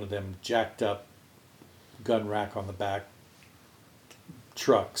were on one of them jacked up gun rack on the back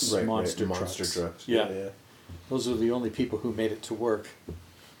trucks, Right, monster right. trucks. Monster trucks. Yeah. Yeah. Those are the only people who made it to work.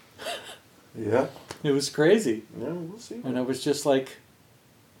 Yeah. It was crazy. Yeah, we'll see. And I was just like,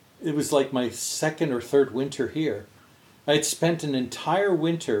 it was like my second or third winter here. I had spent an entire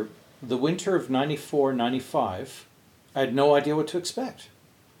winter, the winter of 94, 95. I had no idea what to expect.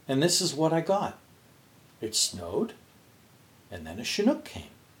 And this is what I got. It snowed, and then a Chinook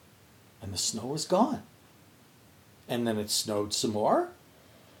came, and the snow was gone. And then it snowed some more,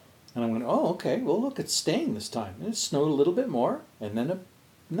 and I went, oh, okay, well, look, it's staying this time. And it snowed a little bit more, and then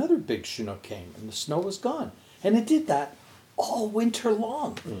another big Chinook came, and the snow was gone. And it did that all winter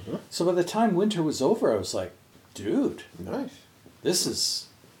long. So by the time winter was over, I was like, dude, Nice. this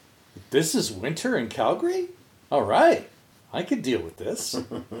is winter in Calgary? All right, I could deal with this.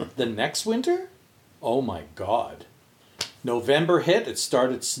 The next winter? Oh my God. November hit, it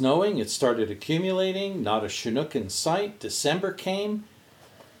started snowing, it started accumulating, not a Chinook in sight. December came,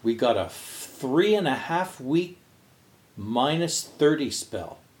 we got a 3.5 week -30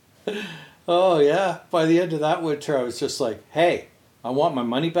 spell. Oh yeah, by the end of that winter I was just like, hey, I want my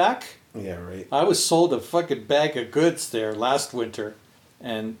money back. Yeah, right. I was sold a fucking bag of goods there last winter.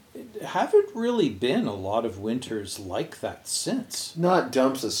 And it haven't really been a lot of winters like that since. Not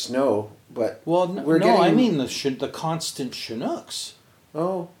dumps of snow, but I mean the constant Chinooks.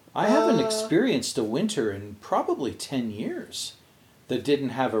 Oh, I haven't experienced a winter in probably 10 years that didn't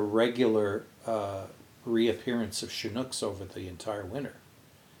have a regular reappearance of Chinooks over the entire winter,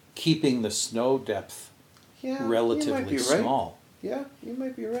 keeping the snow depth relatively small. Yeah, you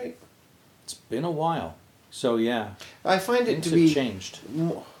might be right. It's been a while. So yeah, I find it things to be have changed.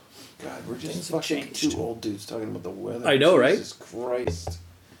 God, we're just fucking two old dudes talking about the weather. I know, right? Jesus Christ.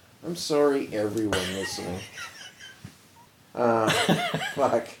 I'm sorry, everyone listening.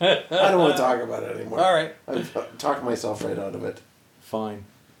 Fuck. I don't want to talk about it anymore. All right. I've talked myself right out of it. Fine.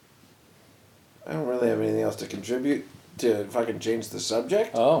 I don't really have anything else to contribute to fucking change the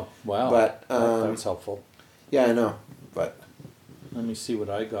subject. Oh, wow. But that was helpful. Yeah, I know. But let me see what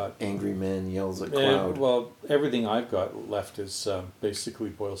I got. Angry man yells at cloud. Well, everything I've got left is basically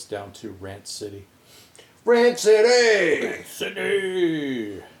boils down to Rant City. Rant City! Rant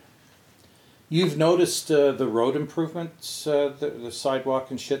City! You've noticed the road improvements, the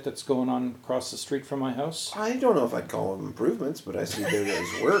sidewalk and shit that's going on across the street from my house? I don't know if I'd call them improvements, but I see there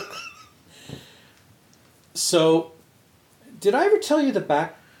is work. So, did I ever tell you the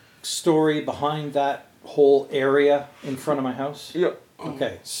backstory behind that whole area in front of my house? Yeah.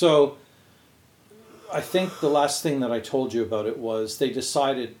 Okay, so I think the last thing that I told you about it was they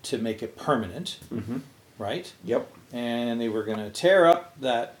decided to make it permanent, right? Yep. And they were going to tear up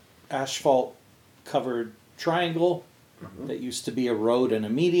that asphalt-covered triangle that used to be a road and a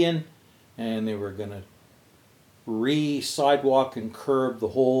median, and they were going to re-sidewalk and curb the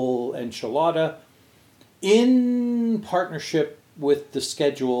whole enchilada in partnership with the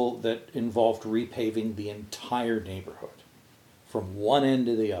schedule that involved repaving the entire neighborhood from one end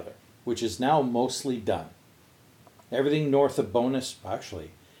to the other, which is now mostly done. Everything north of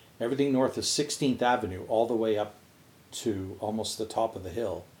everything north of 16th Avenue all the way up to almost the top of the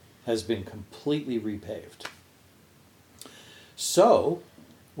hill has been completely repaved. So,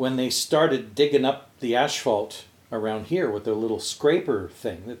 when they started digging up the asphalt around here with their little scraper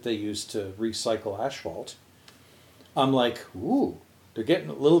thing that they use to recycle asphalt, I'm like, ooh, they're getting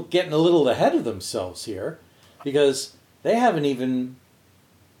a little ahead of themselves here, because they haven't even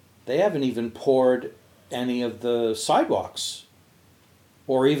poured any of the sidewalks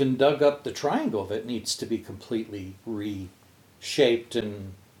or even dug up the triangle that needs to be completely reshaped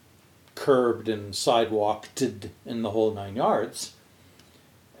and curbed and sidewalked in the whole 9 yards.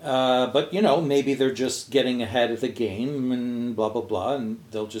 But, maybe they're just getting ahead of the game and blah, blah, blah, and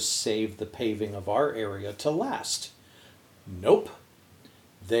they'll just save the paving of our area to last. Nope.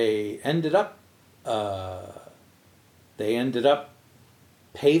 They ended up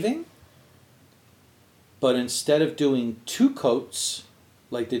paving, but instead of doing 2 coats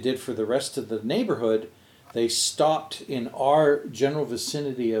like they did for the rest of the neighborhood, they stopped in our general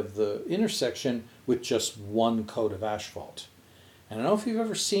vicinity of the intersection with just 1 coat of asphalt. And I don't know if you've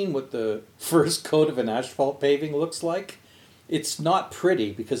ever seen what the first coat of an asphalt paving looks like. It's not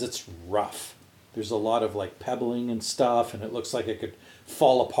pretty because it's rough. There's a lot of pebbling and stuff, and it looks like it could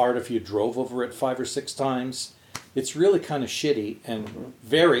fall apart if you drove over it 5 or 6 times. It's really kind of shitty and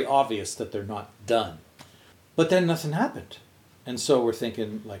very obvious that they're not done. But then nothing happened. And so we're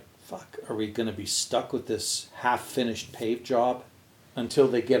thinking, fuck, are we going to be stuck with this half-finished paved job until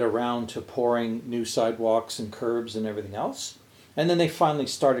they get around to pouring new sidewalks and curbs and everything else? And then they finally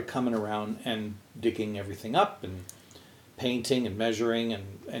started coming around and digging everything up and painting and measuring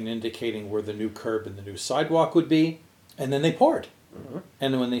and indicating where the new curb and the new sidewalk would be. And then they poured.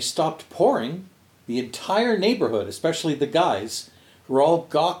 And when they stopped pouring, the entire neighborhood, especially the guys, were all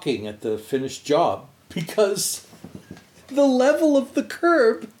gawking at the finished job because the level of the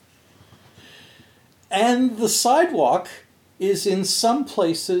curb and the sidewalk is in some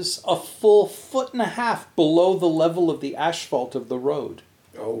places a full 1.5 feet below the level of the asphalt of the road.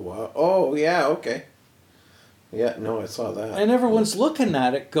 Oh, wow. Oh, yeah, okay. Yeah, no, I saw that. And everyone's looking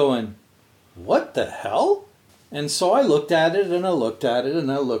at it going, what the hell? And so I looked at it, and I looked at it,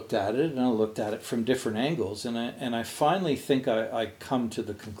 and I looked at it, and I looked at it from different angles, and I finally think I come to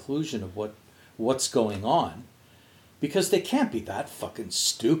the conclusion of what's going on. Because they can't be that fucking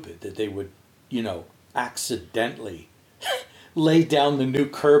stupid that they would, accidentally lay down the new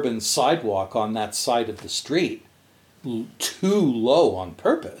curb and sidewalk on that side of the street too low on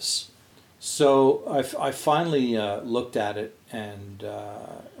purpose. So I finally looked at it, and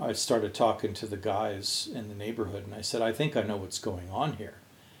I started talking to the guys in the neighborhood, and I said, I think I know what's going on here.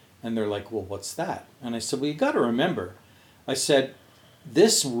 And they're like, well, what's that? And I said, well, you got to remember, I said,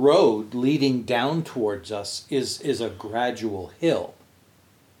 this road leading down towards us is a gradual hill.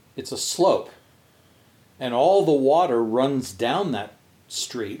 It's a slope. And all the water runs down that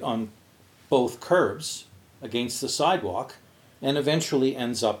street on both curbs against the sidewalk and eventually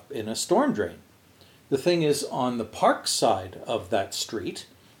ends up in a storm drain. The thing is, on the park side of that street,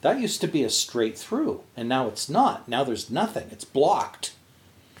 that used to be a straight through, and now it's not. Now there's nothing. It's blocked.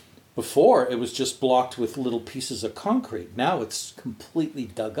 Before, it was just blocked with little pieces of concrete. Now it's completely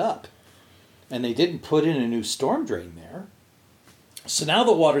dug up. And they didn't put in a new storm drain there. So now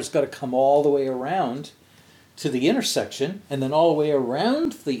the water's got to come all the way around to the intersection, and then all the way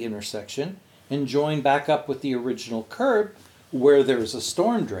around the intersection, and join back up with the original curb where there's a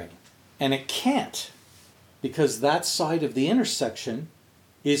storm drain. And it can't, because that side of the intersection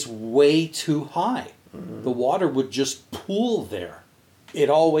is way too high. Mm-hmm. The water would just pool there. It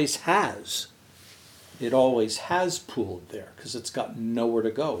always has. It always has pooled there because it's got nowhere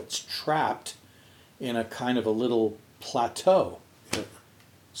to go. It's trapped in a kind of a little plateau.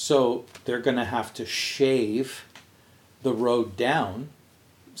 So they're going to have to shave the road down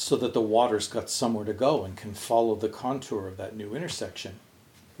so that the water's got somewhere to go and can follow the contour of that new intersection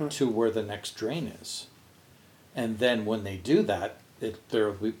to where the next drain is. And then when they do that,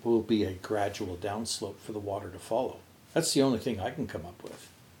 there will be a gradual downslope for the water to follow. That's the only thing I can come up with.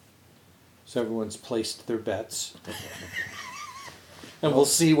 So everyone's placed their bets. And we'll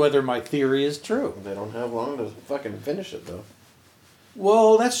see whether my theory is true. They don't have long to fucking finish it, though.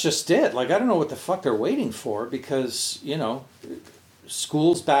 Well, that's just it. Like, I don't know what the fuck they're waiting for because,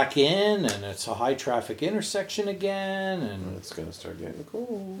 school's back in and it's a high traffic intersection again. And it's going to start getting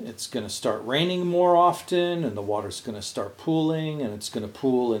cold. It's going to start raining more often and the water's going to start pooling, and it's going to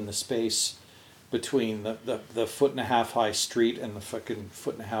pool in the space between the foot and a half high street and the fucking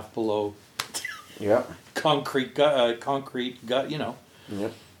foot and a half below concrete gut,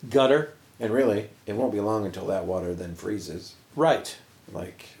 Yep. gutter. And really, it won't be long until that water then freezes. Right.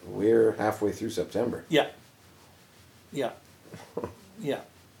 Like, we're halfway through September. Yeah. Yeah. Yeah.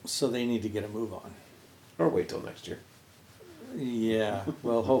 So they need to get a move on. Or wait till next year. Yeah.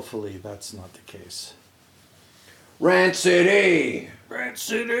 Well, hopefully that's not the case. Rant City! Rant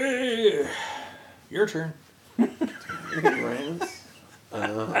City! Your turn. Rants?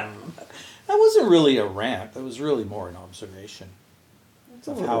 That wasn't really a rant. That was really more an observation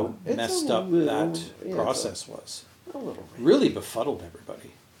of how messed up that process was. A little really befuddled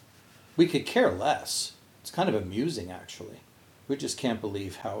everybody. We could care less. It's kind of amusing, actually. We just can't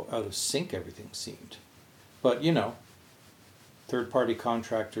believe how out of sync everything seemed. But, third-party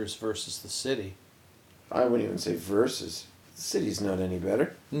contractors versus the city. I wouldn't even say versus. The city's not any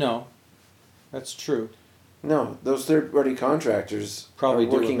better. No, that's true. No, those third-party contractors probably are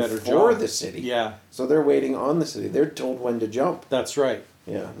working do a better for job. The city. Yeah. So they're waiting on the city. They're told when to jump. That's right.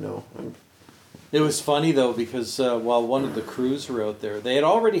 Yeah, no. It was funny, though, because while one of the crews were out there, they had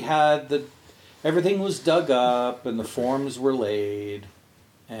already had everything was dug up and the forms were laid.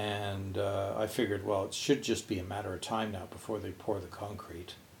 And I figured, well, it should just be a matter of time now before they pour the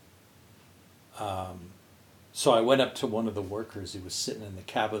concrete. So I went up to one of the workers. He was sitting in the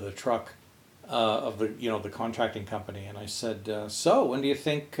cab of the truck of the contracting company, and I said, "So when do you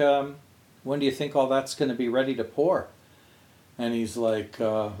think all that's going to be ready to pour?" And he's like,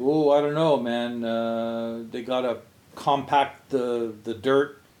 "Oh, I don't know, man. They gotta compact the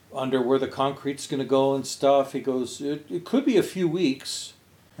dirt under where the concrete's going to go and stuff." He goes, "It could be a few weeks."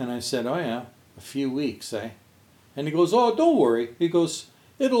 And I said, "Oh yeah, a few weeks, eh?" And he goes, "Oh, don't worry." He goes,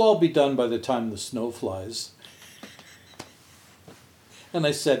 "It'll all be done by the time the snow flies." And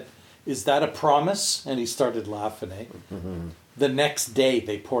I said, "Is that a promise?" And he started laughing, eh? Mm-hmm. The next day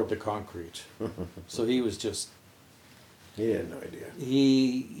they poured the concrete. So he was just... He had no idea.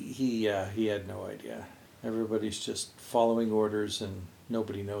 He had no idea. Everybody's just following orders and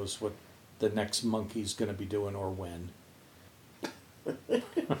nobody knows what the next monkey's going to be doing or when.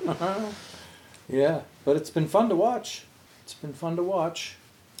 Yeah, but it's been fun to watch.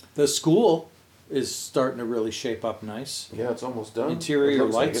 The school is starting to really shape up nice. Yeah, it's almost done. Interior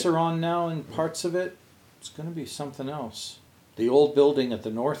lights are on now in parts of it. It's going to be something else. The old building at the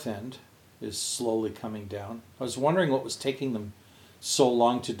north end is slowly coming down. I was wondering what was taking them so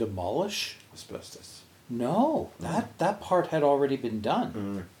long to demolish. Asbestos. No, that part had already been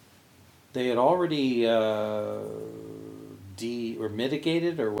done. They had already or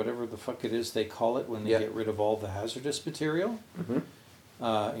mitigated or whatever the fuck it is they call it when they get rid of all the hazardous material,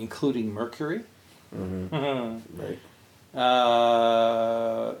 including mercury. Right.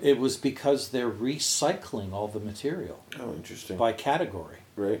 It was because they're recycling all the material. Oh, interesting. By category.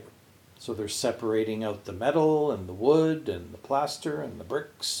 Right. So they're separating out the metal and the wood and the plaster and the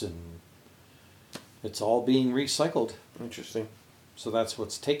bricks, and it's all being recycled. Interesting. So that's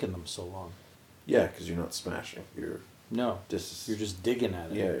what's taken them so long. Yeah, because you're not smashing. You're just digging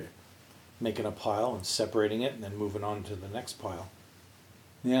at it. Yeah. Making a pile and separating it and then moving on to the next pile.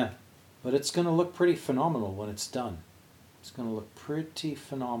 Yeah. But it's going to look pretty phenomenal when it's done. It's going to look pretty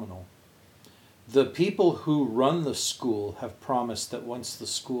phenomenal. The people who run the school have promised that once the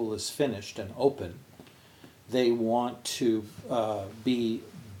school is finished and open, they want to be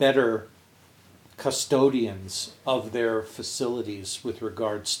better custodians of their facilities with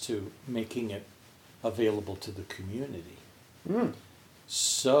regards to making it available to the community.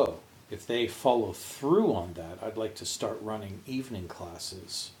 So, if they follow through on that, I'd like to start running evening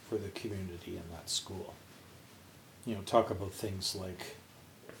classes for the community in that school. You know, talk about things like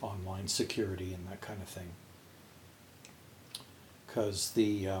online security and that kind of thing. Because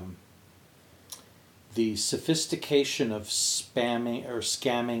the sophistication of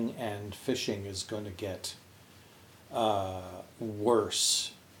scamming and phishing is going to get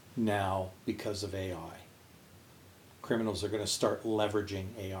worse now because of AI. Criminals are going to start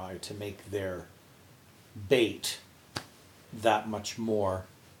leveraging AI to make their bait that much more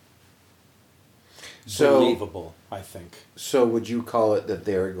believable, I think. So would you call it that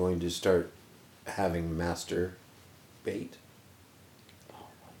they're going to start having master bait? Oh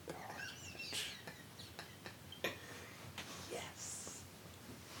my God. Yes.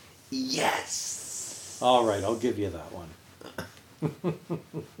 Yes. All right, I'll give you that one.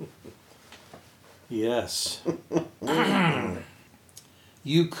 Yes.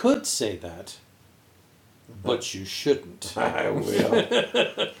 You could say that, but you shouldn't. I will.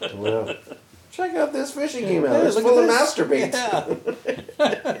 Well, check out this fishing email. It's look full at of this. master baits.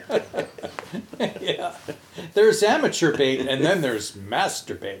 Yeah. Yeah. There's amateur bait and then there's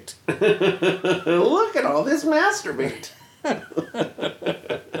master bait. Look at all this master bait.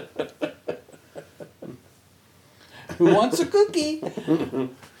 Who wants a cookie?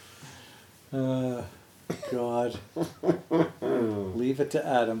 God. Leave it to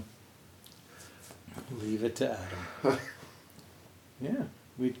Adam. Leave it to Adam. Yeah.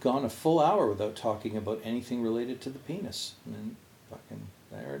 We'd gone a full hour without talking about anything related to the penis. And then fucking,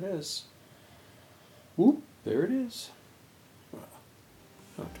 there it is. Whoop, there it is.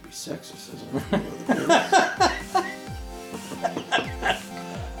 Not to be sexist,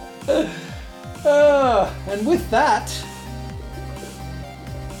 And with that,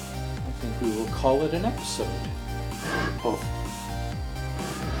 I think we will call it an episode. Oh.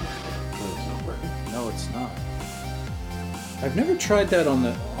 That's not working. No, it's not. I've never tried that on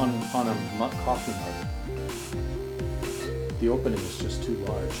a coffee mug. The opening is just too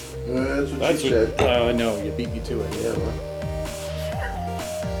large. That's what you said. No, you beat me to it. Yeah, well.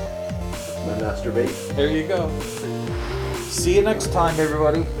 My master bait. There you go. See you next time,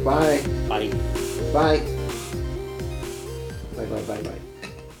 everybody. Bye. Bye. Bye. Bye, bye, bye, bye.